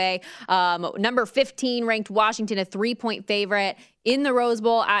 by the way. Number 15 ranked Washington, a 3-point favorite in the Rose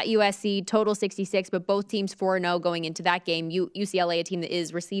Bowl at USC, total 66, but both teams 4-0 going into that game. UCLA, a team that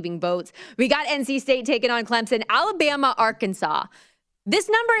is receiving votes. We got NC State taking on Clemson. Alabama, Arkansas. This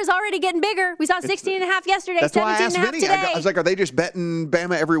number is already getting bigger. We saw 16.5 yesterday, 17.5 today. I was like, are they just betting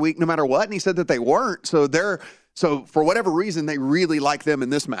Bama every week no matter what? And he said that they weren't. So for whatever reason, they really like them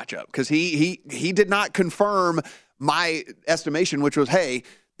in this matchup because he did not confirm my estimation, which was, hey,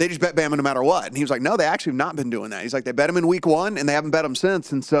 they just bet Bama no matter what. And he was like, no, they actually have not been doing that. He's like, they bet them in week 1, and they haven't bet them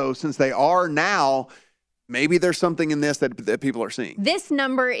since. And so since they are now, maybe there's something in this that people are seeing. This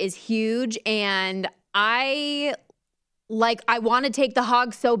number is huge, and I want to take the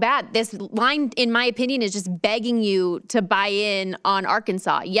Hogs so bad. This line, in my opinion, is just begging you to buy in on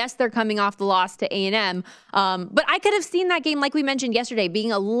Arkansas. Yes, they're coming off the loss to A&M, but I could have seen that game, like we mentioned yesterday,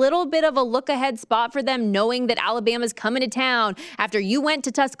 being a little bit of a look-ahead spot for them, knowing that Alabama's coming to town after you went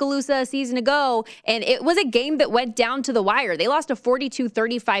to Tuscaloosa a season ago, and it was a game that went down to the wire. They lost a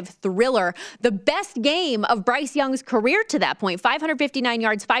 42-35 thriller, the best game of Bryce Young's career to that point, 559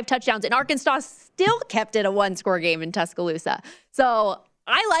 yards, 5 touchdowns, and Arkansas still kept it a 1-score game in Tuscaloosa. So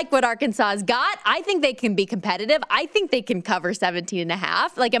I like what Arkansas's got. I think they can be competitive. I think they can cover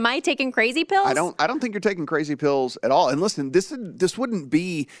 17.5. Am I taking crazy pills? I don't think you're taking crazy pills at all. And listen, this wouldn't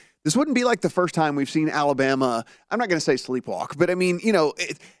be like the first time we've seen Alabama. I'm not going to say sleepwalk, but I mean,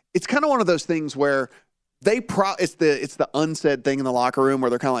 it's kind of one of those things where it's the unsaid thing in the locker room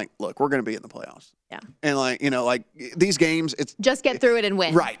where they're kind of like, look, we're going to be in the playoffs. Yeah. And these games, it's just get through it and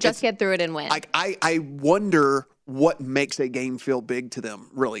win. Right. Just get through it and win. I wonder what makes a game feel big to them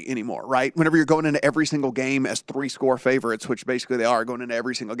really anymore, right? Whenever you're going into every single game as 3-score favorites, which basically they are going into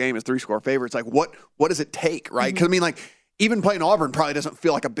every single game as 3-score favorites, what does it take, right? Because even playing Auburn probably doesn't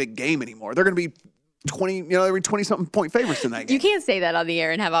feel like a big game anymore. They're going to be 20-something point favorites in that game. You can't say that on the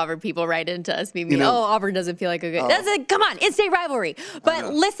air and have Auburn people write into us Auburn doesn't feel like a good. Come on, in-state rivalry.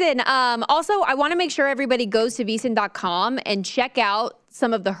 But listen, also I want to make sure everybody goes to vsin.com and check out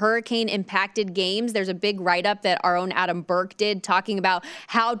some of the hurricane-impacted games. There's a big write-up that our own Adam Burke did talking about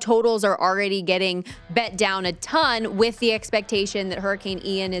how totals are already getting bet down a ton with the expectation that Hurricane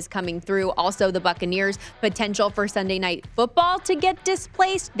Ian is coming through. Also, the Buccaneers' potential for Sunday Night Football to get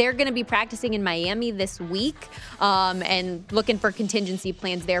displaced. They're going to be practicing in Miami this week and looking for contingency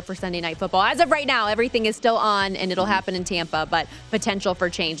plans there for Sunday Night Football. As of right now, everything is still on, and it'll happen in Tampa, but potential for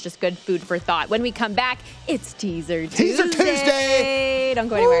change. Just good food for thought. When we come back, it's Teaser Tuesday. Teaser Tuesday! Don't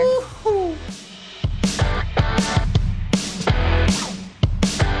go anywhere. Woo-hoo.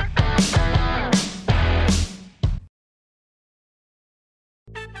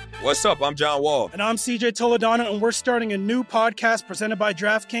 What's up? I'm John Wall. And I'm CJ Toledano, and we're starting a new podcast presented by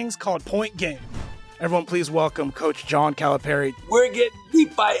DraftKings called Point Game. Everyone, please welcome Coach John Calipari. We're getting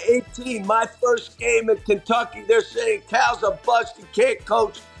beat by 18. My first game in Kentucky, they're saying Cal's a bust. He can't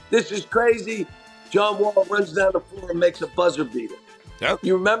coach. This is crazy. John Wall runs down the floor and makes a buzzer beater. Yep.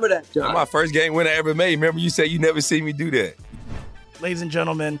 You remember that, John? That's my first game winner I ever made. Remember you said you never see me do that. Ladies and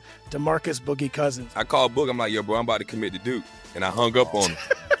gentlemen, DeMarcus Boogie Cousins. I called Boog. I'm like, yo, bro, I'm about to commit to Duke. And I hung up on him.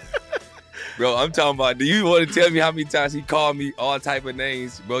 Bro, I'm talking about, do you want to tell me how many times he called me all type of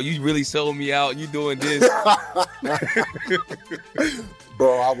names? Bro, you really sold me out. You doing this.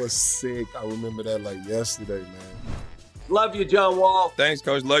 Bro, I was sick. I remember that like yesterday, man. Love you, John Wall. Thanks,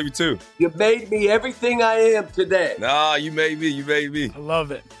 Coach. Love you, too. You made me everything I am today. Nah, you made me. You made me. I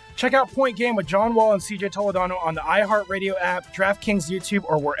love it. Check out Point Game with John Wall and CJ Toledano on the iHeartRadio app, DraftKings YouTube,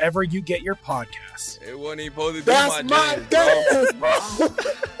 or wherever you get your podcasts. It wasn't even supposed to be That's my dance, bro.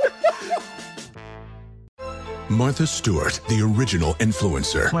 Martha Stewart, the original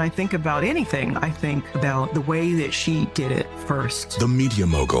influencer. When I think about anything, I think about the way that she did it first. The media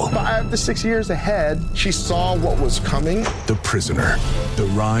mogul. 5 to 6 years ahead, she saw what was coming. The prisoner. The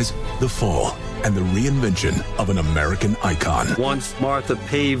rise, the fall, and the reinvention of an American icon. Once Martha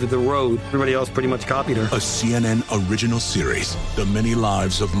paved the road, everybody else pretty much copied her. A CNN original series, The Many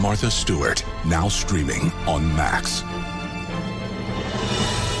Lives of Martha Stewart, now streaming on Max.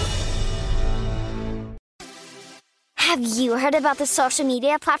 Have you heard about the social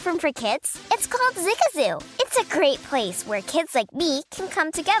media platform for kids? It's called Zigazoo. It's a great place where kids like me can come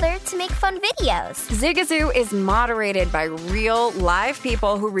together to make fun videos. Zigazoo is moderated by real, live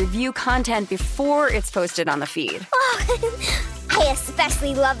people who review content before it's posted on the feed. Oh, I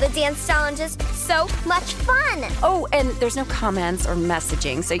especially love the dance challenges. So much fun. Oh, and there's no comments or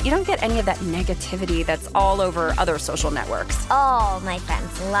messaging, so you don't get any of that negativity that's all over other social networks. All my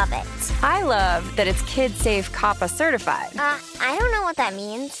friends love it. I love that it's KidSafe COPPA certified. I don't know what that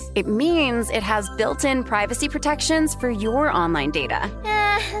means. It means it has built-in privacy protections for your online data.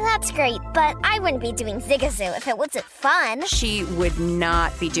 That's great, but I wouldn't be doing Zigazoo if it wasn't fun. She would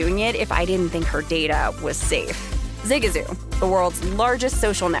not be doing it if I didn't think her data was safe. Zigazoo, the world's largest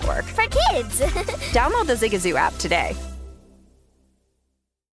social network. For kids. Download the Zigazoo app today.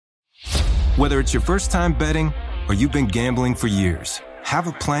 Whether it's your first time betting or you've been gambling for years, have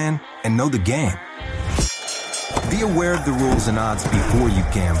a plan and know the game. Be aware of the rules and odds before you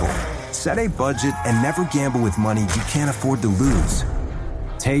gamble. Set a budget and never gamble with money you can't afford to lose.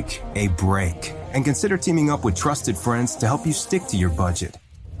 Take a break and consider teaming up with trusted friends to help you stick to your budget.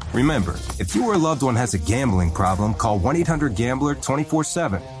 Remember, if you or a loved one has a gambling problem, call 1-800-GAMBLER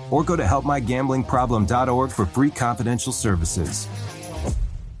 24/7 or go to helpmygamblingproblem.org for free confidential services.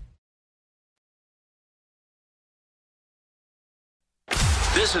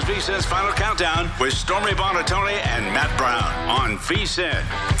 This is VSiN's Final Countdown with Stormy Buonantony and Matt Brown on VSiN,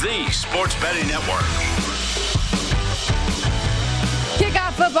 the Sports Betting Network. Kick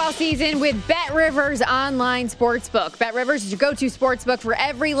off football season with BetRivers Online Sportsbook. BetRivers is your go-to sportsbook for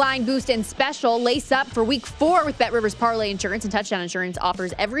every line boost and special. Lace up for week 4 with BetRivers Parlay Insurance and Touchdown Insurance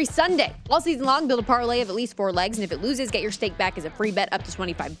offers every Sunday. All season long, build a parlay of at least 4 legs, and if it loses, get your stake back as a free bet up to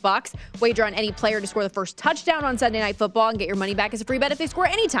 $25. Wager on any player to score the first touchdown on Sunday Night Football and get your money back as a free bet if they score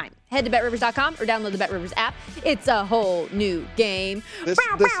anytime. Head to BetRivers.com or download the BetRivers app. It's a whole new game.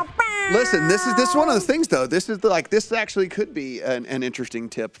 Listen, this is one of the things, though. This actually could be an interesting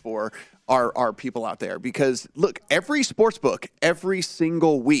tip for our people out there, because look, every sports book every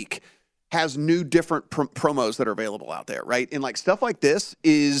single week has new different promos that are available out there, right? And like stuff like this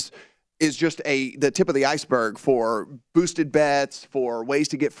is just the tip of the iceberg for boosted bets, for ways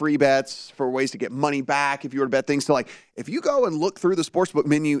to get free bets, for ways to get money back if you were to bet things. So like if you go and look through the sportsbook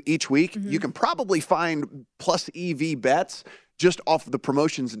menu each week, you can probably find plus EV bets just off of the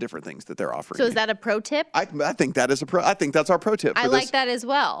promotions and different things that they're offering. So is that a pro tip? I think that is I think that's our pro tip. I like that as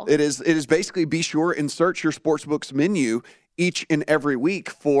well. It is basically be sure and search your sportsbook's menu each and every week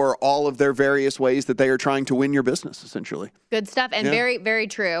for all of their various ways that they are trying to win your business, essentially. Good stuff, and very, very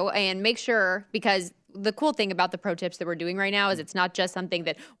true. And make sure, because the cool thing about the pro tips that we're doing right now is it's not just something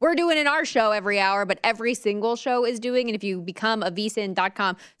that we're doing in our show every hour, but every single show is doing. And if you become a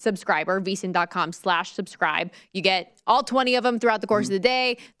VSiN.com subscriber, VSiN.com/subscribe, you get all 20 of them throughout the course of the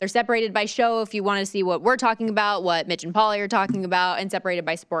day. They're separated by show if you want to see what we're talking about, what Mitch and Paulie are talking about, and separated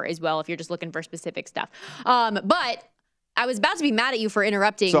by sport as well if you're just looking for specific stuff. But I was about to be mad at you for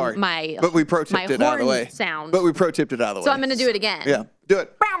interrupting my but we pro tipped it out of the way. Sound. But we pro tipped it out of the way. So I'm going to do it again. Yeah, do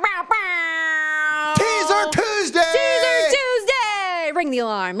it. Teaser Tuesday! Teaser Tuesday! ring the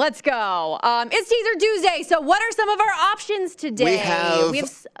alarm. Let's go. It's Teaser Tuesday. So what are some of our options today? We have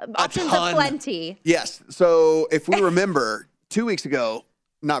options aplenty. Yes. So if we remember, 2 weeks ago,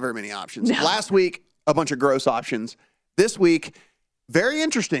 not very many options. No. Last week, a bunch of gross options. This week, very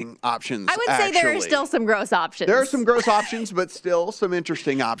interesting options. I would say there are still some gross options. There are some gross options, but still some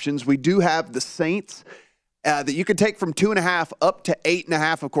interesting options. We do have the Saints that you could take from 2.5 up to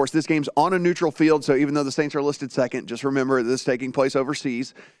 8.5. Of course, this game's on a neutral field, so even though the Saints are listed second, just remember this is taking place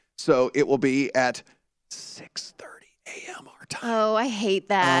overseas. So it will be at 6:30 a.m. our time. Oh, I hate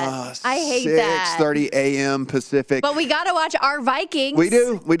that. I hate that. 6:30 a.m. Pacific. But we got to watch our Vikings. We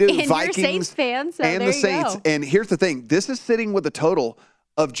do. And Vikings you're Saints fans, so and there the Saints. Go. And here's the thing. This is sitting with a total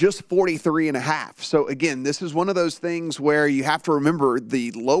of just 43.5. So again, this is one of those things where you have to remember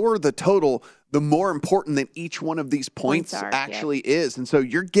the lower the total, the more important that each one of these points actually is. And so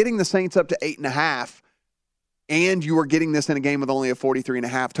you're getting the Saints up to 8.5, and you are getting this in a game with only a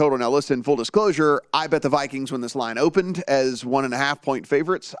 43.5 total. Now listen, full disclosure, I bet the Vikings when this line opened as 1.5-point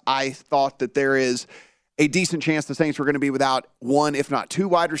favorites. I thought that there is a decent chance the Saints were going to be without one, if not two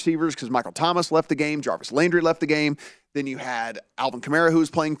wide receivers, because Michael Thomas left the game, Jarvis Landry left the game. Then you had Alvin Kamara, who was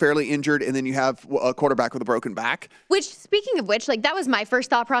playing fairly injured, and then you have a quarterback with a broken back. Which, speaking of which, like that was my first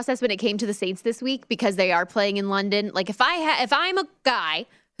thought process when it came to the Saints this week, because they are playing in London. Like if I'm a guy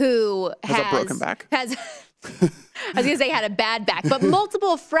who has a broken back, I was going to say had a bad back, but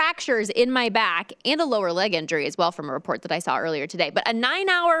multiple fractures in my back and a lower leg injury as well from a report that I saw earlier today. But a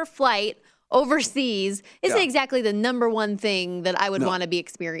 9-hour flight overseas isn't exactly the number one thing that I would want to be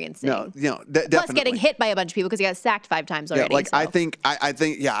experiencing. Definitely. Plus getting hit by a bunch of people because he got sacked 5 times already. I think,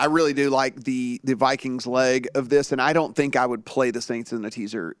 I really do like the Vikings leg of this, and I don't think I would play the Saints in the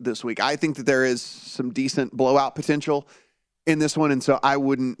teaser this week. I think that there is some decent blowout potential in this one, and so I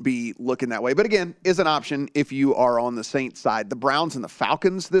wouldn't be looking that way. But again, is an option if you are on the Saints side. The Browns and the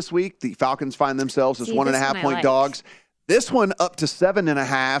Falcons this week. The Falcons find themselves as 1.5-point dogs. This one up to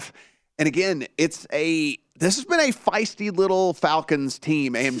 7.5. And again, this has been a feisty little Falcons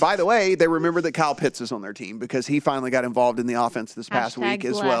team. And by the way, they remember that Kyle Pitts is on their team because he finally got involved in the offense this past week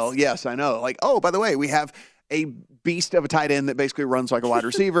as well. Yes, I know. Like, oh, by the way, we have a beast of a tight end that basically runs like a wide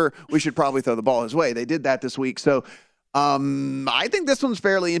receiver. We should probably throw the ball his way. They did that this week. So I think this one's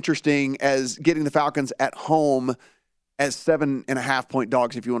fairly interesting as getting the Falcons at home as 7.5-point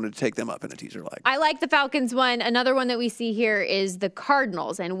dogs if you wanted to take them up in a teaser leg. I like the Falcons one. Another one that we see here is the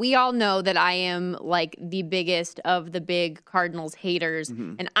Cardinals. And we all know that I am like the biggest of the big Cardinals haters.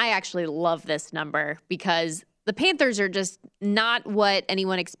 Mm-hmm. And I actually love this number because the Panthers are just not what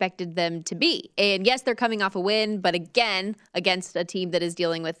anyone expected them to be. And yes, they're coming off a win, but again, against a team that is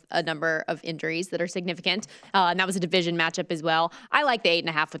dealing with a number of injuries that are significant. And that was a division matchup as well. I like the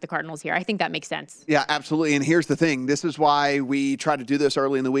 8.5 with the Cardinals here. I think that makes sense. Yeah, absolutely. And here's the thing. This is why we try to do this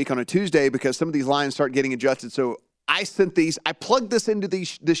early in the week on a Tuesday, because some of these lines start getting adjusted. So I plugged this into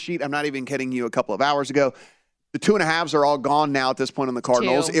this sheet. I'm not even kidding you, a couple of hours ago. The 2.5s are all gone now at this point on the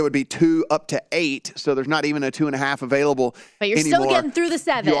Cardinals. 2. It would be 2 up to 8, so there's not even a 2.5 available. But you're anymore. Still getting through the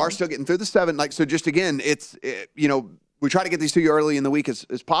 7. You are still getting through the 7. So just again, we try to get these to you early in the week as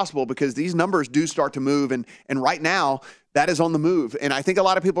possible because these numbers do start to move, and right now that is on the move. And I think a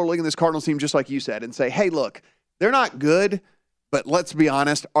lot of people are looking at this Cardinals team just like you said and say, hey, look, they're not good. But let's be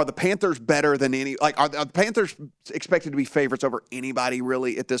honest, are the Panthers better than any? Like, are the Panthers expected to be favorites over anybody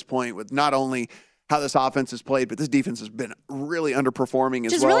really at this point? With not only how this offense is played, but this defense has been really underperforming as well.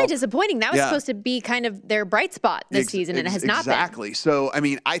 Which is really disappointing. That was supposed to be kind of their bright spot this season, and it has not been. Exactly. So, I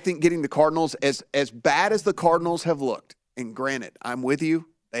mean, I think getting the Cardinals, as bad as the Cardinals have looked, and granted, I'm with you,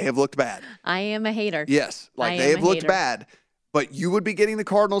 they have looked bad. I am a hater. Yes, they have looked bad. But you would be getting the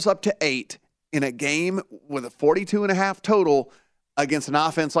Cardinals up to 8 in a game with a 42.5 total against an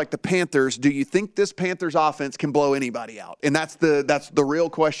offense like the Panthers. Do you think this Panthers offense can blow anybody out? And that's the real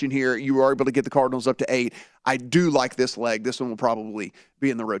question here. You are able to get the Cardinals up to 8. I do like this leg. This one will probably be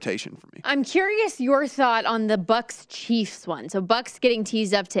in the rotation for me. I'm curious your thought on the Bucs-Chiefs one. So Bucs getting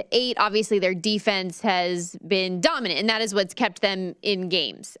teased up to 8. Obviously, their defense has been dominant, and that is what's kept them in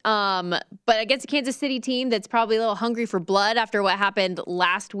games. But against a Kansas City team that's probably a little hungry for blood after what happened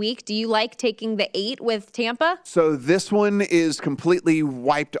last week, do you like taking the 8 with Tampa? So this one is completely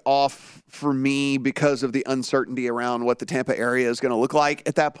wiped off for me because of the uncertainty around what the Tampa area is going to look like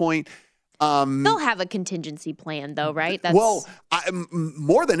at that point. They'll have a contingency plan, though, right?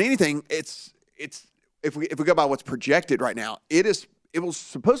 More than anything, it's if we go by what's projected right now, it was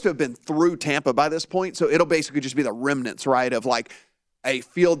supposed to have been through Tampa by this point, so it'll basically just be the remnants, right, of like a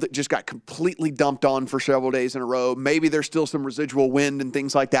field that just got completely dumped on for several days in a row. Maybe there's still some residual wind and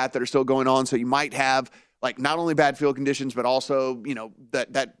things like that are still going on, so you might have like not only bad field conditions, but also,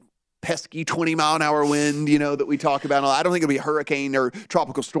 that pesky 20-mile-an-hour wind, that we talk about. I don't think it'll be hurricane or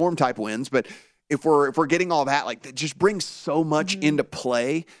tropical storm type winds, but if we're getting all that, like, that just brings so much into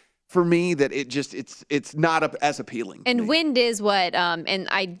play for me that it's not as appealing. And wind is what, and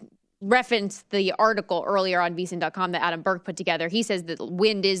I referenced the article earlier on vsin.com that Adam Burke put together. He says that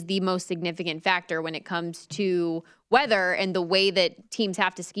wind is the most significant factor when it comes to weather and the way that teams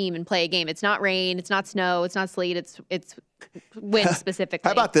have to scheme and play a game. It's not rain, it's not snow, it's not sleet, it's wind specifically.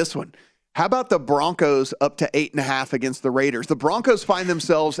 How about this one? How about the Broncos up to 8.5 against the Raiders? The Broncos find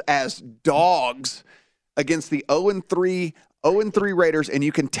themselves as dogs against the 0-3 Raiders, and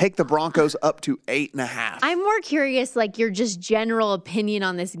you can take the Broncos up to 8.5. I'm more curious, like, your just general opinion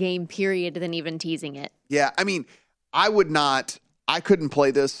on this game, period, than even teasing it. Yeah, I mean, I couldn't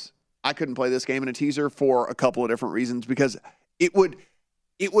play this game in a teaser for a couple of different reasons, because it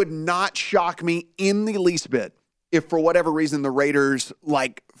would not shock me in the least bit if for whatever reason the Raiders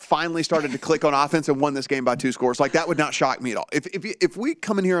like finally started to click on offense and won this game by 2 scores. Like, that would not shock me at all. If we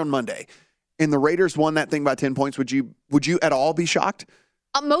come in here on Monday and the Raiders won that thing by 10 points, would you at all be shocked?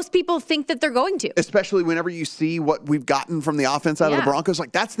 Most people think that they're going to. Especially whenever you see what we've gotten from the offense out of the Broncos.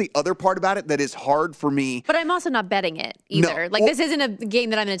 Like, that's the other part about it that is hard for me. But I'm also not betting it either. No. This isn't a game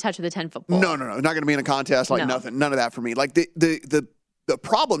that I'm going to touch with a 10-foot pole. No. Not going to be in a contest. Like, nothing. None of that for me. Like, the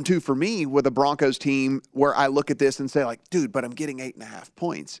problem, too, for me with the Broncos team, where I look at this and say, like, dude, but I'm getting 8.5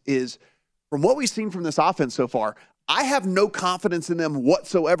 points, is from what we've seen from this offense so far, I have no confidence in them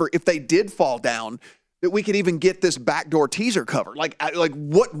whatsoever if they did fall down that we could even get this backdoor teaser cover. Like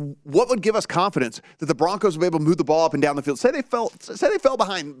what would give us confidence that the Broncos will be able to move the ball up and down the field? Say they fell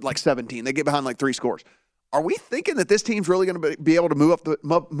behind like 17. They get behind like 3 scores. Are we thinking that this team's really going to be able to move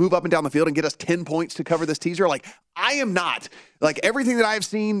up and down the field and get us 10 points to cover this teaser? Like, I am not. Like, everything that I've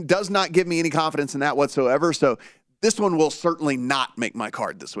seen does not give me any confidence in that whatsoever. So this one will certainly not make my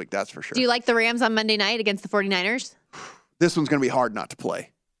card this week, that's for sure. Do you like the Rams on Monday night against the 49ers? This one's going to be hard not to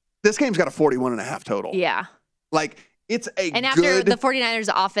play. This game's got a 41.5 total. Yeah. Like, it's And after the 49ers'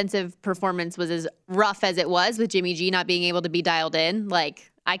 offensive performance was as rough as it was with Jimmy G not being able to be dialed in,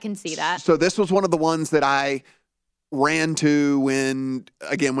 like, I can see that. So this was one of the ones that I ran to when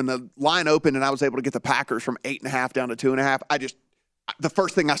the line opened and I was able to get the Packers from 8.5 down to 2.5. The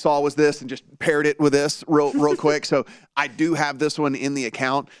first thing I saw was this and just paired it with this real quick. So I do have this one in the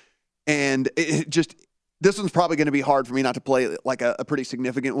account. And this one's probably going to be hard for me not to play like a pretty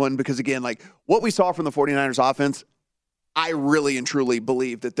significant one, because, again, like what we saw from the 49ers offense, I really and truly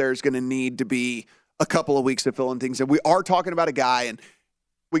believe that there's going to need to be a couple of weeks of filling things in. We are talking about a guy, and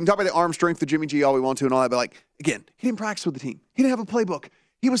we can talk about the arm strength of Jimmy G all we want to and all that, but, like, again, he didn't practice with the team. He didn't have a playbook.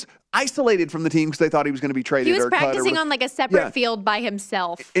 He was isolated from the team because they thought he was going to be traded. He was practicing on like a separate field by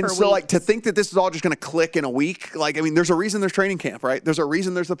himself. And so, like, to think that this is all just going to click in a week, like, I mean, there's a reason there's training camp, right? There's a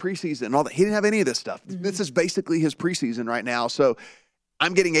reason there's the preseason and all that. He didn't have any of this stuff. Mm-hmm. This is basically his preseason right now. So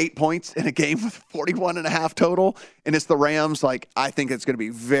I'm getting 8 points in a game with 41.5 total, and it's the Rams. Like, I think it's going to be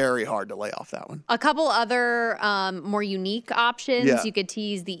very hard to lay off that one. A couple other more unique options. Yeah. You could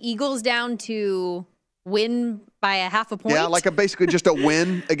tease the Eagles down to win by a half a point. Yeah, like basically just a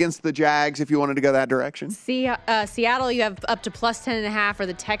win against the Jags if you wanted to go that direction. Seattle, you have up to plus 10.5, or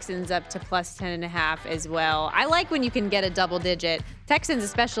the Texans up to plus 10.5 as well. I like when you can get a double digit. Texans,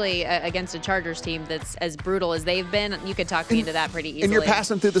 especially against a Chargers team that's as brutal as they've been, you could talk me into that pretty easily. And you're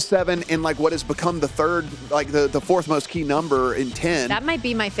passing through the 7 in like what has become the third, like the fourth most key number in 10. That might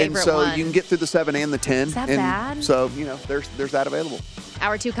be my favorite one. one. So you can get through the 7 and the 10. Is that bad? So, there's that available.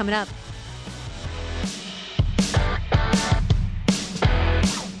 Hour 2 coming up.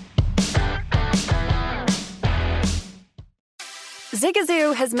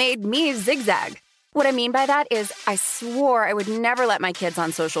 Zigazoo has made me zigzag. What I mean by that is I swore I would never let my kids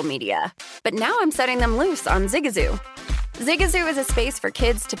on social media. But now I'm setting them loose on Zigazoo. Zigazoo is a space for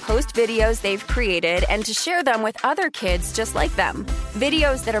kids to post videos they've created and to share them with other kids just like them.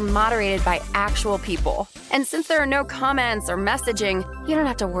 Videos that are moderated by actual people. And since there are no comments or messaging, you don't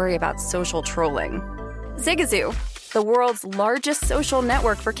have to worry about social trolling. Zigazoo, the world's largest social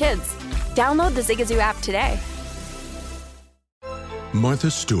network for kids. Download the Zigazoo app today.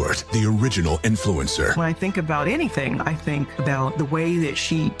 Martha Stewart, the original influencer. When I think about anything, I think about the way that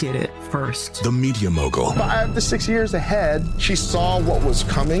she did it first. The media mogul. 5 to 6 years ahead, she saw what was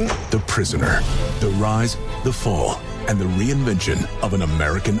coming. The prisoner. The rise, the fall, and the reinvention of an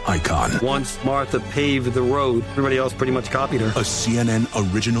American icon. Once Martha paved the road, everybody else pretty much copied her. A CNN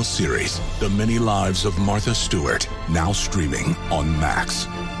original series, The Many Lives of Martha Stewart, now streaming on Max.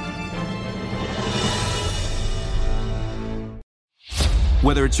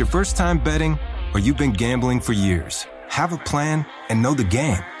 Whether it's your first time betting or you've been gambling for years, have a plan and know the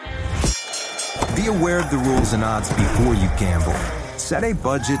game. Be aware of the rules and odds before you gamble. Set a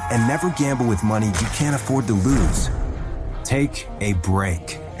budget and never gamble with money you can't afford to lose. Take a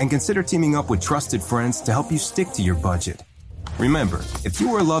break and consider teaming up with trusted friends to help you stick to your budget. Remember, if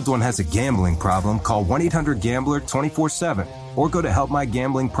you or a loved one has a gambling problem, call 1-800-GAMBLER 24/7 or go to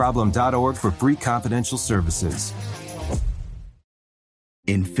helpmygamblingproblem.org for free confidential services.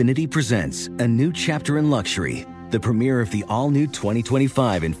 Infiniti presents a new chapter in luxury, the premiere of the all-new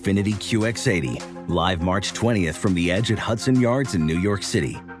 2025 Infiniti QX80, live March 20th from the Edge at Hudson Yards in New York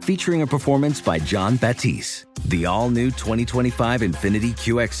City, featuring a performance by John Batiste. The all-new 2025 Infiniti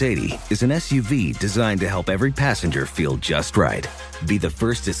QX80 is an SUV designed to help every passenger feel just right. Be the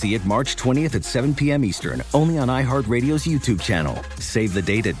first to see it March 20th at 7 p.m. Eastern, only on iHeartRadio's YouTube channel. Save the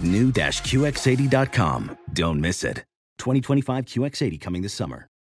date at new-QX80.com. Don't miss it. 2025 QX80 coming this summer.